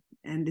again.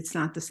 And it's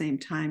not the same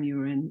time you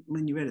were in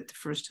when you read it the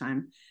first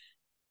time.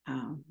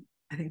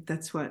 I think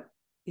that's what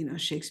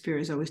Shakespeare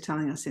is always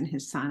telling us in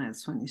his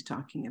sonnets when he's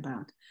talking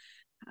about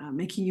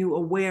making you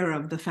aware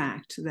of the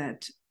fact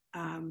that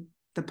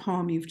the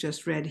poem you've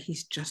just read,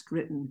 he's just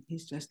written,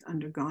 he's just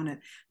undergone it.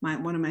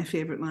 One of my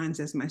favorite lines,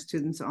 as my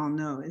students all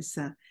know, is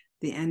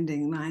the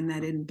ending line,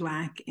 that in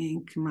black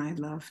ink my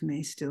love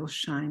may still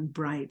shine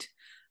bright,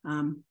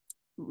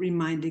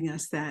 reminding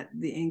us that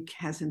the ink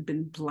hasn't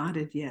been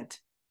blotted yet,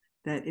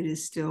 that it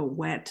is still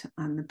wet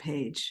on the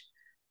page.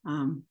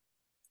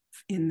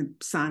 In the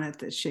sonnet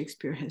that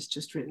Shakespeare has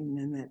just written,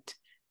 and that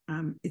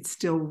it's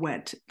still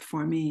wet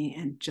for me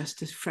and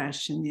just as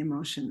fresh in the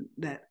emotion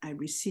that I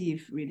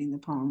receive reading the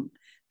poem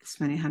this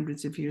many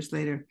hundreds of years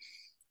later.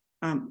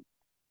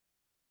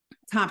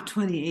 Top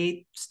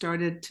 28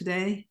 started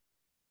today.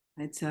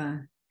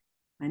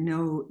 I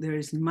know there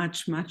is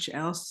much, much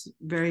else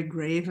very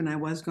grave, and I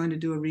was going to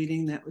do a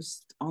reading that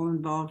was all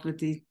involved with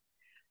the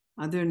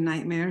other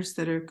nightmares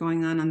that are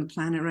going on the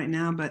planet right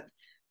now, but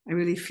I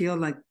really feel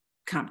like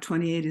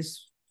COP28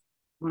 is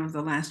one of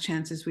the last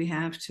chances we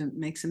have to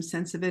make some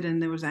sense of it.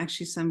 And there was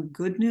actually some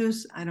good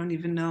news. I don't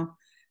even know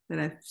that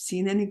I've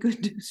seen any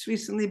good news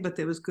recently, but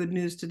there was good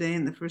news today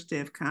in the first day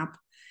of COP.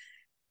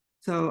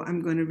 So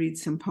I'm going to read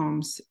some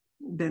poems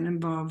that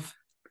involve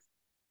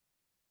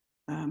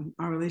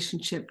our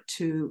relationship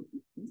to,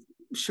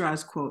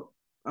 Shiraz quote,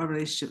 our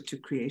relationship to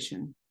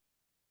creation.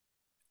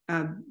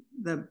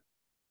 The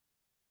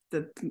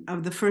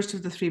first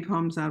of the 3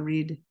 poems I'll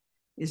read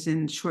is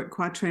in short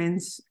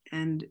quatrains,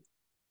 and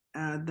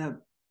the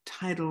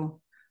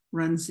title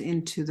runs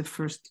into the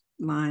first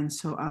line,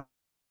 so I'll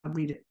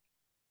read it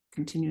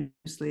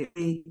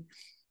continuously.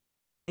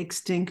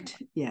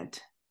 Extinct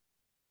yet.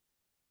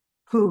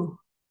 Who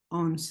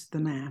owns the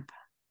map?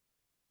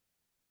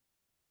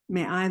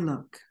 May I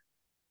look?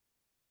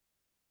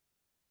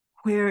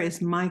 Where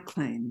is my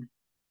claim?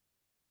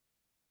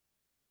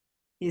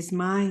 Is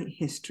my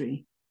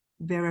history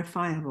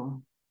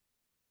verifiable?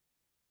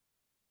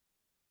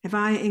 Have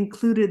I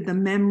included the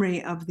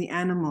memory of the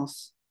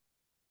animals'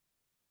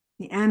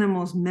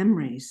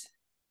 memories?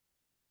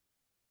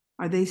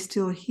 Are they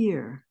still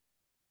here?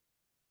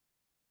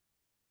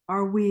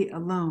 Are we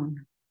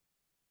alone?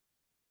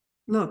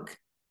 Look,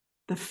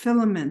 the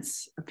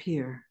filaments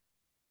appear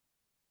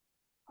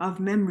of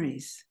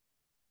memories.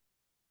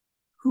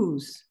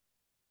 Whose?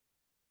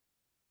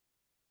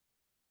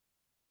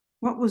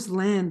 What was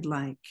land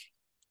like?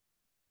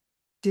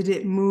 Did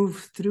it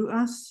move through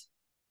us?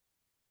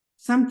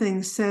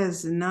 Something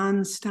says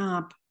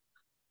nonstop,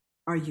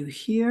 are you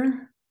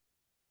here?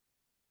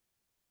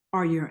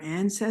 Are your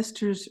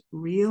ancestors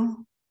real?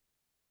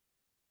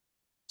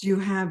 Do you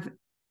have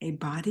a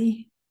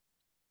body?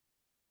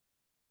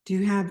 Do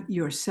you have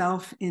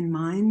yourself in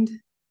mind?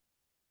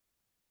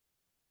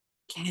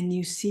 Can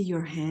you see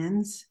your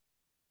hands?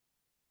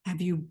 Have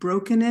you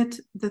broken it,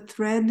 the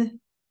thread?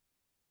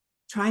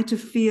 Try to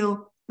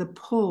feel the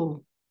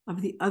pull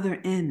of the other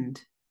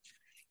end.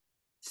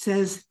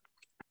 Says,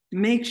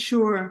 make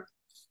sure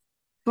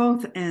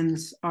both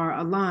ends are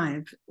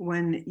alive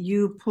when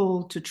you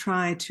pull to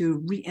try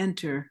to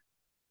re-enter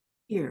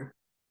here.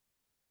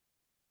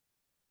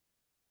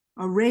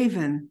 A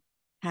raven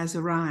has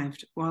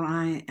arrived while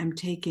I am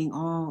taking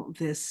all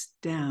this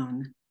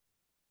down.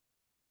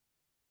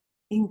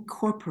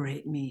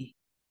 Incorporate me,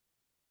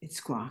 it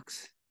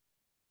squawks.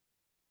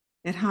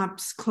 It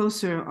hops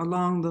closer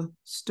along the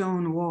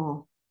stone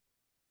wall.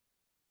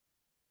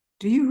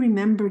 Do you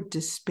remember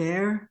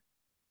despair?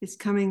 It's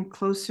coming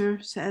closer,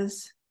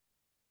 says.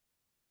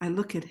 I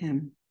look at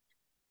him.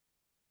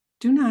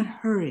 Do not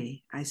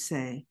hurry, I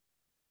say.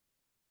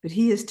 But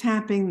he is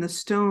tapping the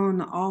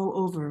stone all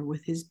over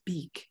with his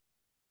beak.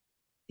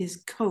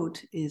 His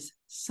coat is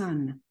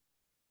sun.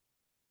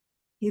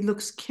 He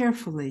looks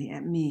carefully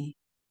at me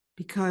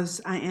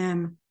because I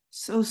am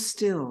so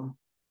still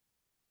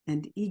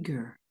and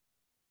eager.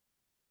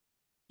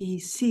 He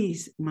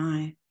sees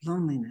my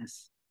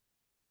loneliness.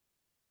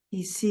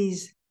 He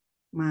sees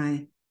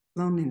my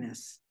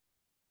loneliness.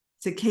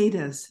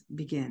 Cicadas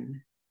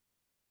begin.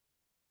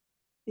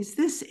 Is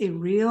this a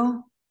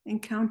real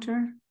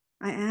encounter,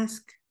 I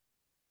ask,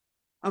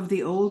 of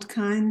the old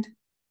kind,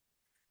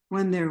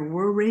 when there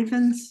were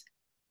ravens?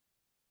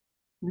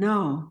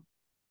 No,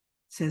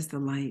 says the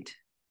light.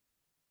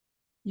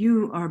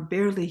 You are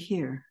barely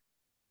here.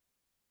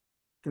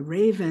 The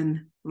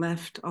raven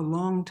left a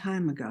long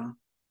time ago.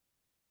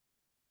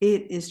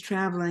 It is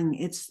traveling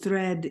its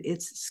thread,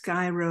 its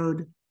sky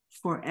road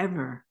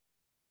forever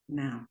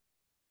now.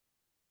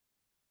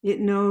 It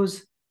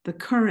knows the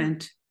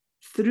current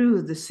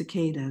through the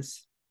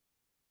cicadas,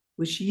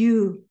 which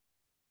you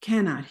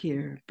cannot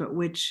hear, but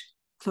which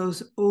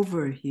close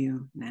over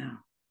you now.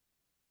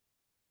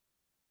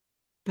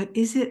 But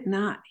is it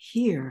not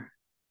here,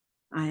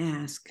 I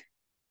ask,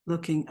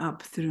 looking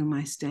up through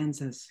my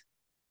stanzas?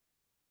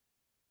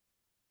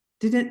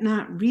 Did it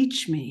not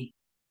reach me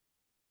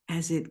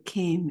as it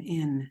came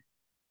in?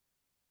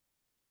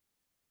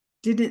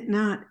 Did it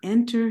not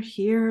enter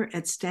here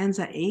at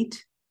stanza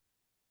 8?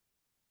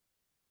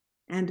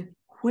 And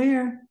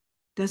where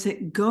does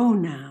it go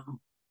now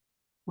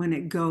when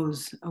it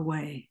goes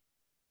away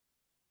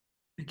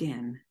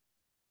again?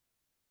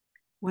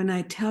 When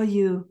I tell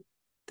you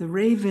the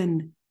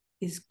raven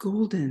is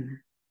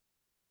golden,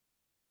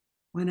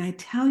 when I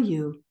tell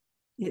you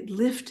it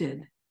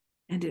lifted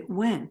and it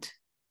went,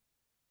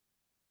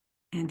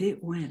 and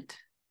it went.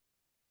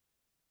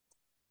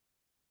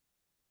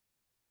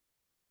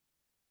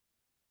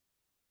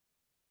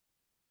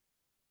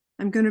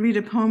 I'm going to read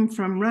a poem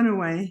from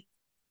Runaway,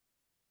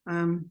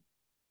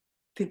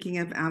 thinking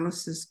of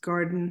Alice's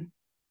garden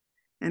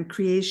and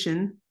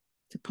creation.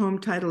 It's a poem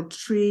titled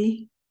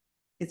Tree.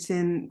 It's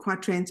in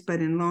quatrains, but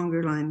in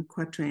longer line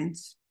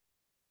quatrains.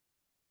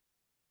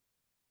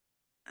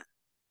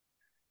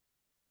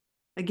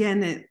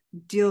 Again, it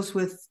deals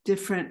with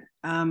different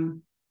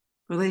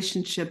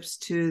relationships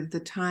to the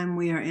time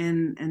we are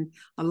in. And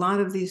a lot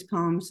of these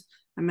poems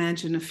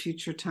imagine a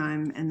future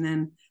time and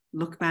then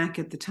look back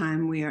at the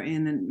time we are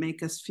in and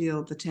make us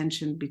feel the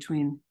tension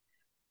between,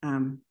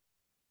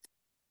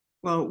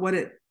 what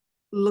it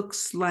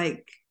looks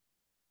like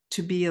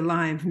to be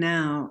alive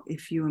now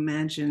if you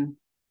imagine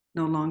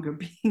no longer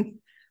being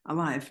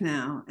alive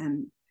now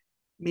and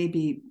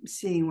maybe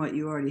seeing what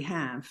you already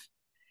have.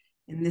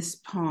 In this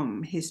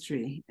poem,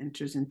 history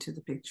enters into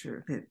the picture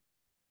of it.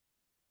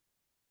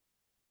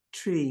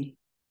 Tree.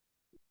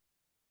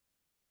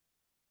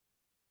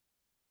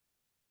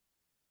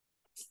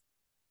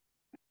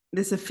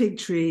 There's a fig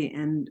tree,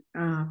 and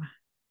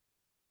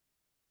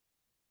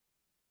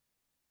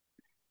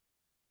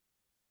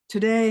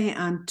today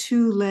on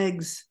two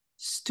legs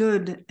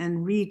stood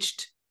and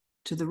reached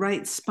to the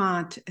right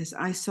spot as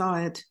I saw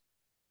it,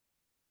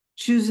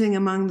 choosing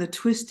among the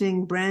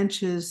twisting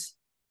branches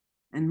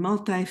and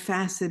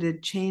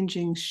multifaceted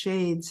changing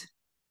shades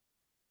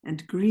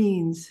and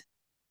greens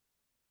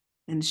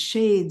and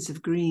shades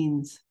of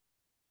greens,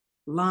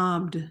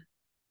 lobbed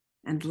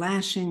and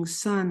lashing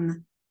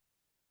sun,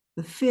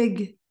 the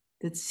fig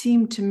that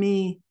seemed to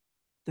me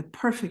the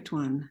perfect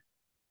one,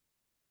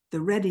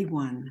 the ready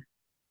one.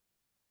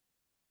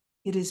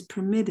 It is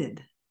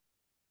permitted.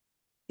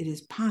 It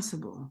is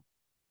possible.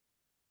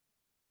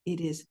 It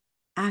is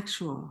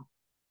actual.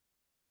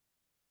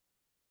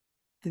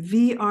 The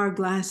VR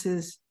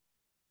glasses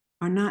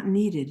are not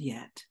needed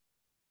yet.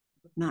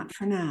 Not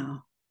for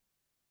now.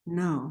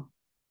 No,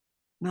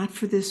 not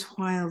for this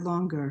while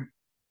longer.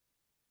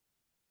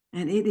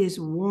 And it is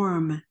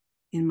warm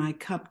in my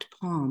cupped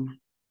palm.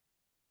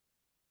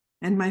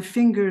 And my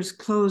fingers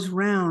close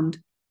round,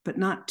 but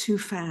not too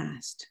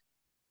fast.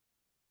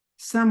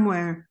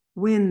 Somewhere,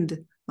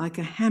 wind like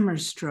a hammer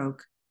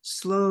stroke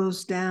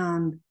slows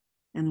down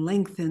and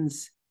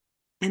lengthens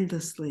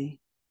endlessly.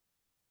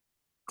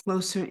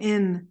 Closer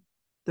in,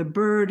 the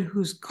bird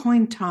whose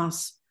coin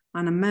toss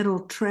on a metal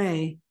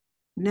tray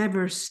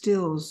never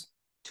stills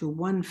to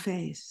one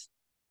face.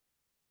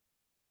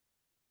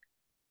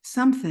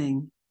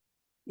 Something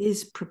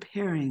is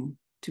preparing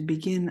to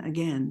begin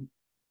again.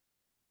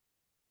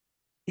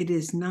 It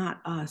is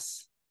not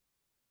us.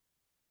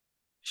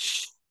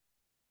 Shh,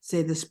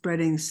 say the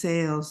spreading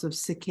sails of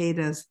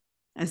cicadas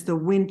as the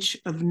winch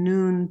of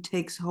noon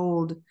takes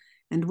hold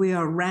and we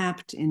are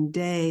wrapped in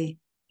day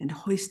and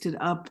hoisted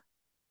up,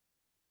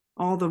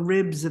 all the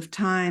ribs of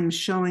time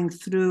showing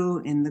through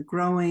in the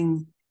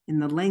growing, in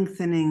the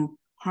lengthening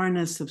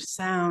harness of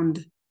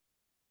sound,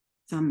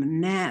 some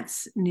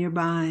gnats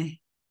nearby,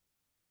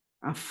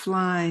 a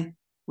fly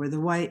where the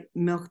white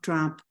milk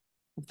drop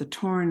of the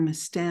torn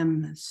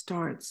stem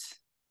starts,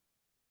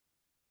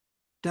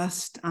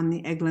 dust on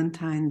the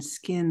eglantine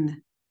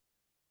skin,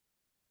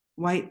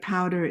 white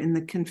powder in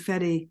the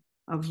confetti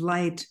of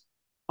light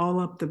all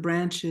up the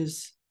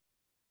branches,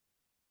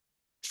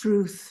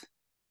 truth,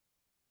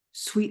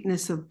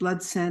 sweetness of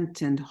blood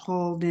scent and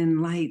hauled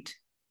in light,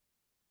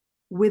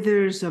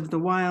 withers of the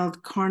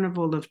wild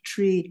carnival of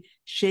tree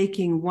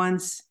shaking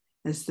once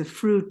as the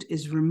fruit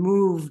is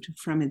removed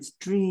from its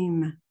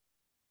dream,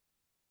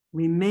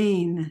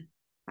 remain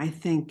I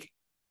think,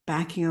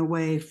 backing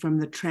away from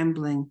the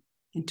trembling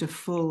into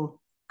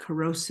full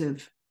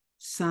corrosive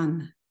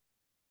sun.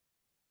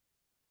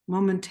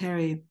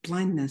 Momentary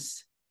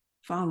blindness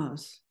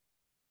follows.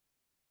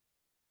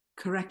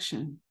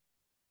 Correction.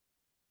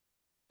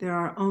 There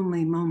are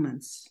only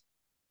moments.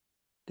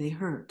 They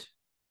hurt.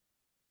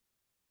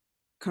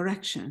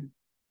 Correction.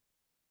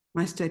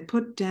 Must I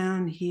put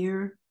down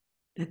here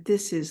that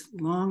this is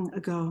long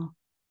ago,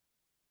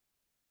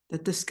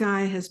 that the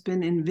sky has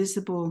been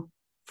invisible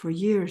for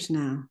years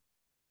now,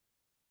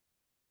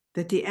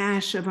 that the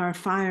ash of our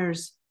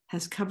fires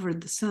has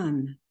covered the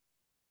sun,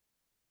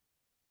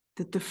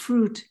 that the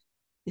fruit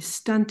is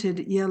stunted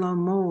yellow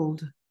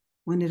mold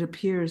when it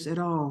appears at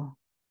all,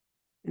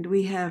 and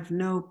we have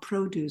no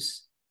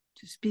produce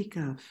to speak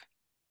of,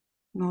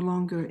 no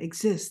longer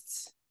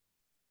exists.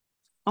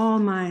 All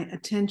my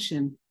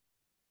attention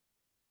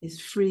is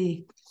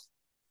free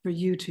for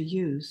you to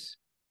use.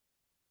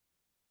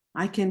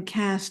 I can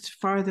cast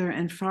farther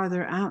and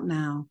farther out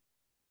now,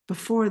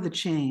 before the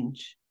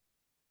change.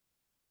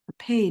 A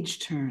page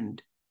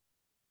turned.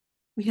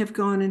 We have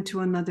gone into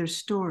another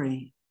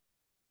story.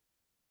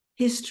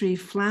 History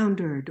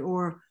floundered,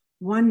 or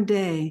one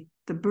day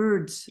the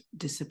birds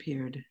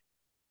disappeared.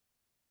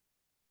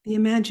 The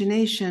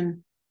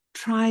imagination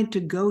tried to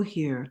go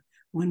here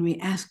when we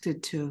asked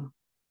it to.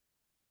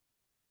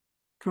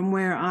 From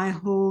where I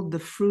hold the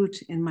fruit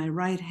in my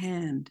right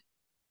hand,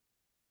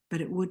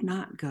 but it would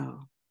not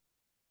go.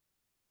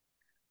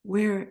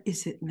 Where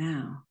is it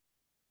now?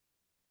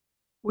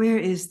 Where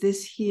is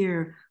this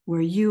here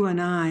where you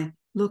and I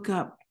look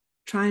up,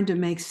 trying to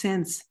make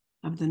sense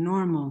of the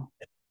normal,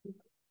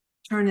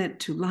 turn it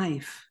to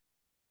life,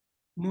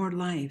 more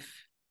life,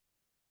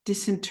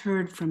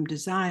 disinterred from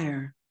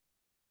desire,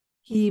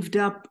 heaved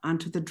up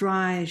onto the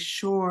dry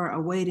shore,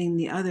 awaiting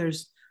the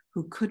others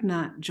who could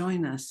not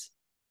join us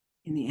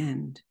in the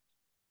end,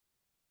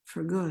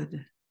 for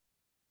good.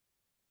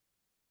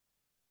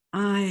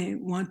 I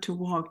want to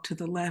walk to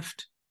the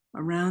left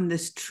around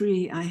this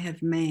tree I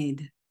have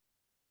made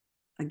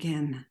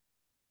again.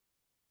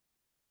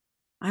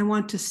 I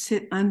want to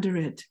sit under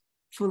it,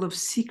 full of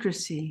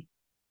secrecy,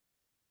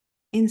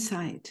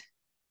 insight,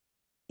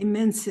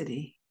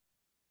 immensity,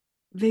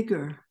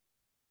 vigor,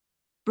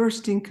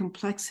 bursting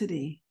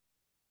complexity,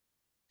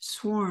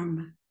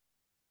 swarm.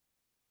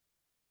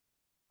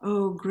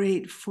 Oh,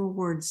 great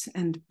forwards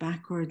and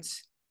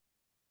backwards.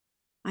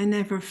 I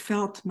never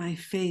felt my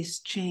face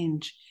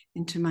change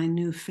into my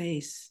new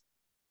face.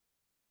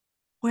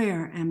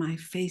 Where am I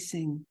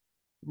facing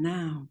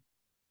now?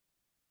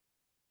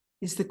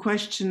 Is the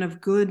question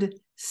of good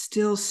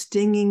still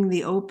stinging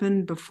the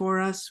open before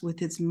us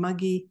with its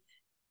muggy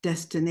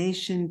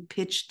destination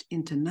pitched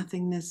into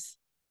nothingness?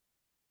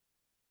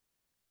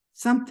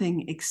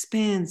 Something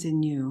expands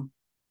in you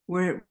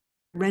where it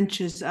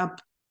wrenches up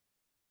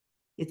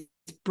its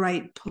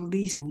bright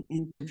policing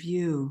into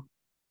view.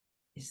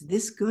 Is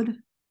this good?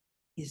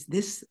 Is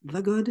this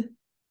the good?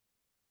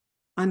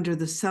 Under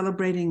the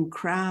celebrating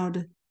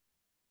crowd,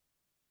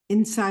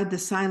 inside the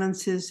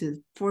silences, it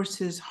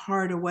forces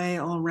hard away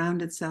all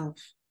round itself,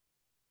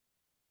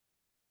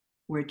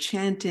 where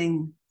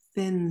chanting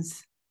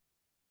thins,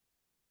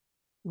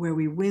 where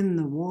we win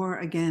the war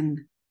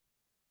again,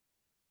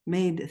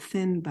 made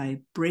thin by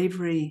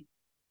bravery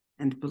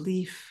and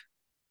belief.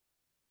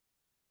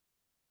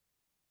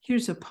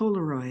 Here's a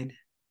Polaroid,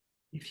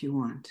 if you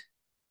want.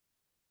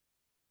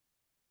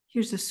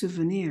 Here's a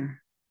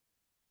souvenir.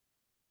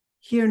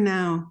 Here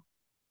now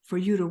for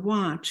you to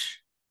watch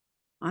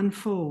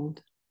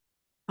unfold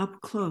up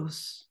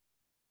close.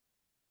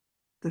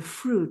 The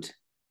fruit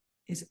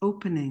is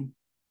opening.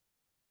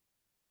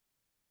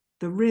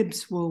 The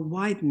ribs will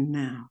widen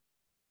now.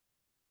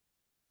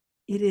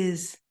 It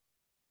is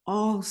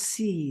all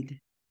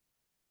seed,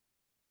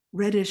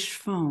 reddish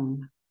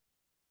foam,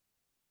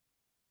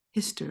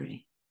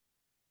 history.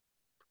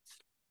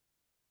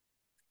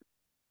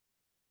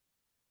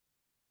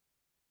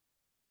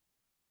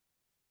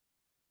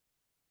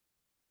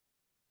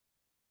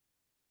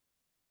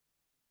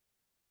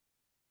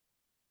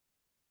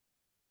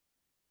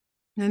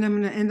 And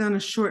I'm going to end on a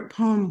short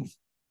poem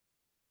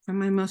from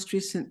my most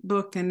recent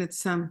book, and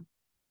it's it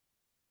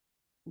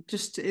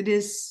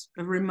is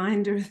a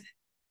reminder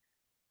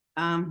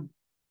that,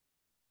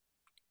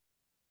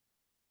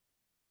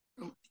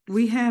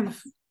 we have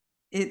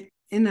it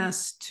in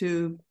us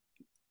to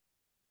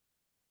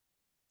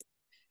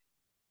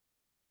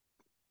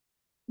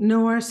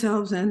know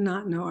ourselves and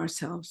not know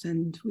ourselves,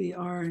 and we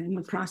are in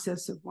the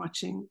process of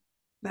watching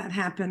that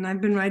happen.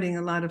 I've been writing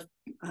a lot of,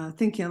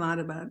 thinking a lot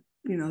about,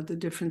 the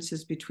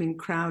differences between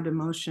crowd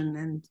emotion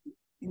and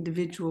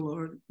individual,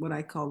 or what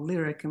I call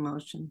lyric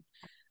emotion,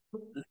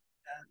 the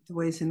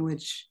ways in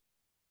which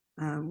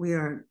we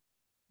are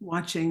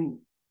watching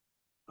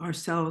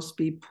ourselves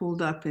be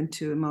pulled up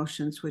into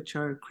emotions which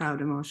are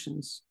crowd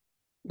emotions,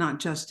 not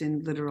just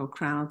in literal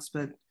crowds,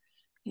 but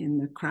in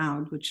the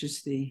crowd, which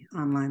is the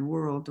online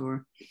world,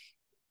 or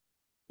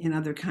in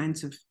other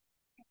kinds of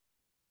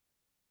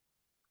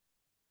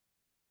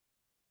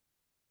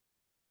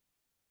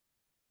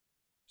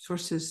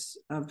sources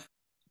of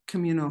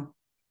communal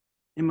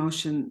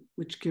emotion,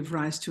 which give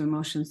rise to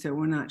emotions that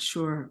we're not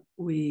sure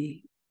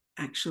we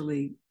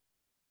actually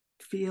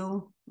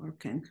feel or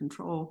can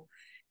control,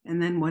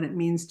 and then what it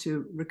means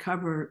to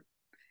recover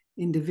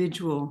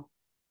individual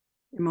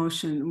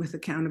emotion with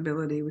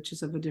accountability, which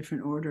is of a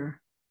different order,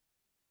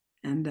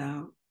 and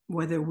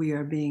whether we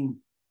are being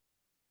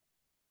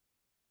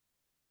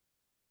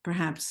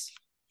perhaps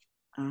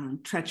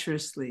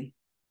treacherously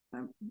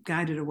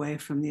guided away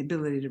from the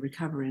ability to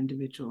recover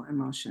individual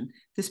emotion.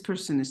 This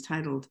poem is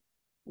titled,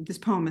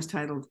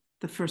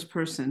 The First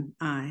Person,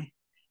 I,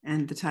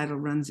 and the title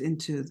runs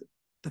into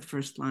the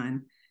first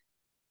line.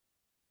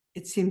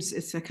 It seems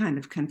it's a kind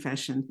of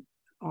confession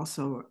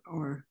also,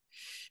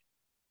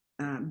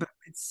 but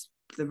it's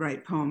the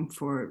right poem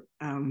for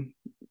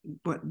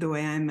the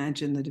way I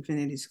imagine the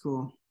Divinity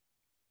School.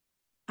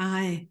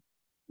 I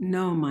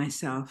know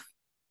myself,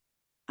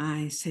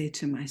 I say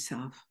to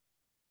myself,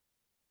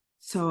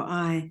 so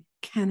I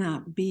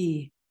cannot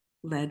be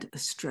led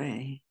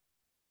astray.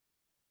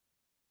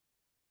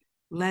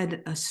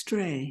 Led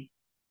astray,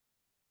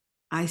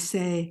 I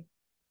say,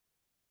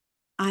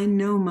 I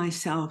know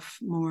myself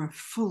more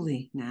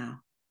fully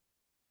now,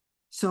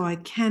 so I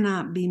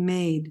cannot be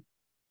made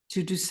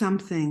to do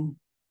something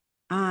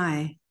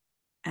I,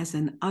 as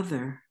an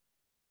other,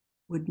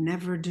 would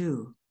never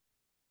do.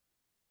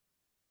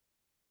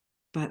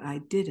 But I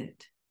did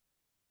it.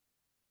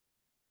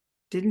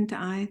 Didn't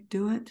I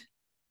do it?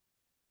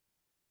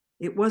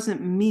 It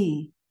wasn't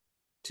me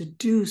to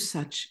do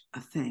such a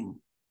thing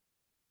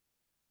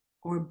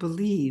or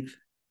believe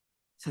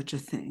such a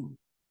thing.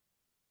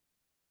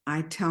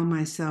 I tell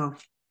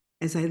myself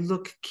as I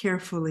look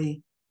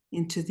carefully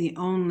into the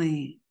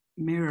only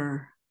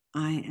mirror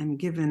I am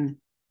given,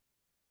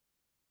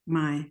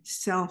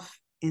 myself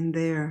in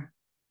there,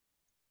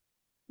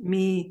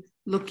 me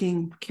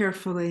looking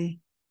carefully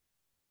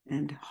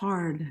and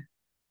hard.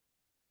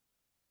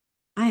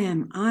 I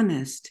am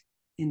honest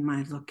in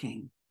my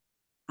looking,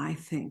 I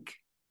think,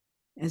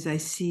 as I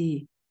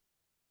see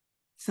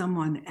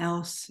someone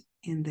else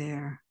in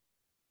there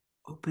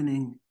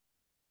opening,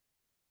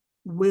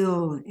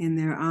 will in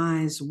their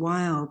eyes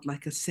wild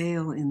like a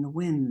sail in the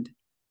wind.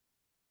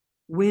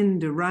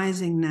 Wind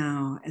arising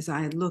now as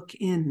I look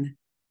in,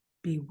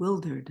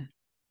 bewildered.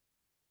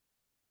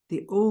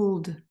 The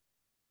old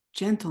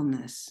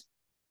gentleness,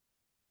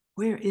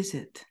 where is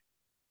it?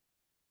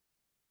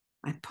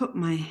 I put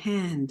my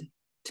hand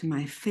to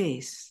my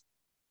face,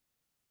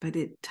 but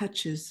it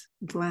touches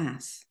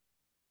glass.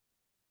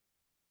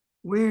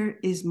 Where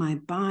is my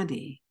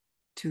body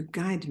to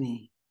guide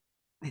me,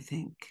 I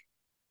think?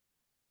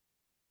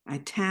 I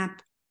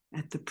tap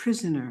at the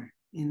prisoner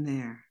in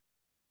there.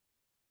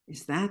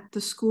 Is that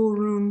the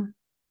schoolroom?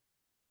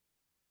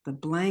 The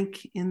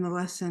blank in the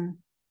lesson?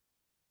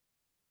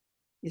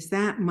 Is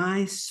that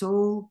my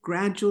soul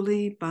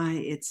gradually, by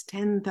its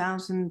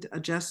 10,000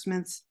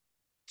 adjustments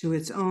to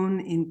its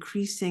own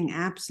increasing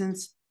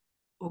absence,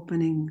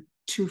 opening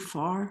too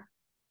far?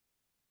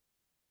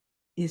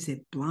 Is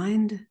it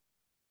blind?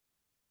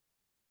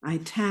 I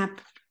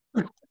tap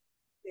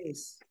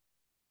face,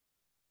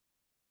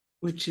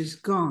 which is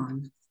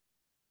gone,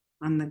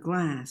 on the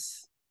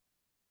glass,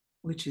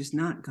 which is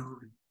not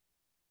gone.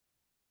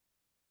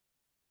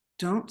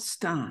 Don't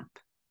stop,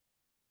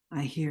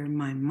 I hear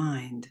my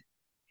mind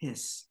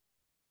hiss.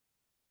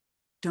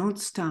 Don't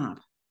stop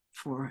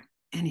for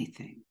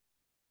anything.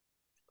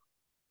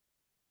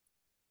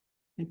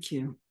 Thank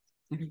you,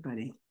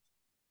 everybody.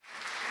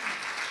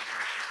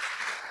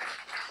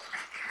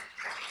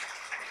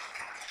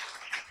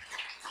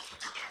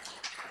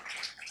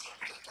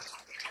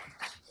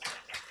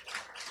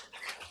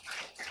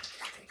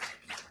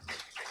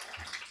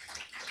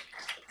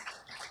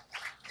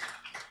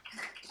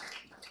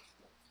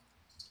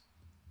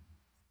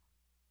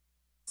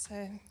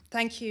 So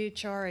thank you,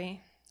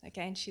 Jory.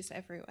 Again, she's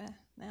everywhere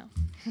now.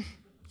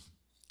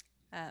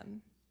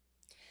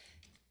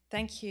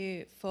 Thank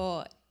you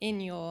for,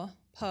 in your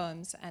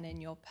poems and in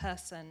your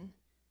person,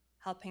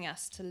 helping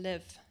us to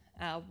live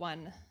our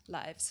one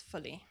lives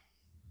fully.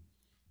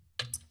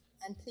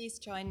 And please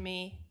join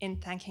me in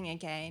thanking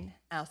again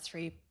our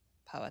three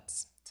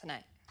poets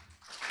tonight.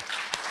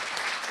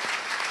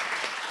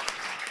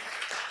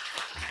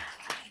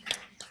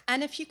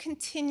 And if you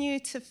continue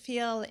to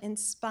feel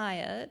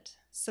inspired,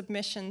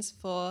 submissions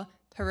for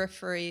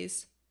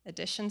Peripheries,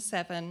 Edition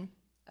 7,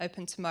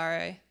 open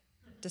tomorrow,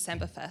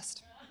 December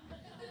 1st.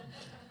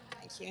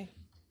 Thank you.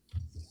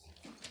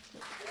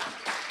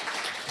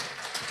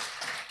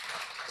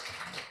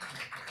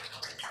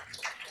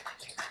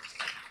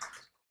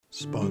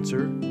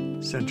 Sponsor,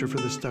 Center for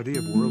the Study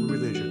of World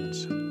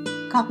Religions.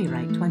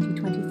 Copyright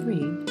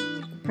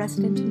 2023,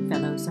 President and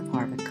Fellows of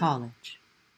Harvard College.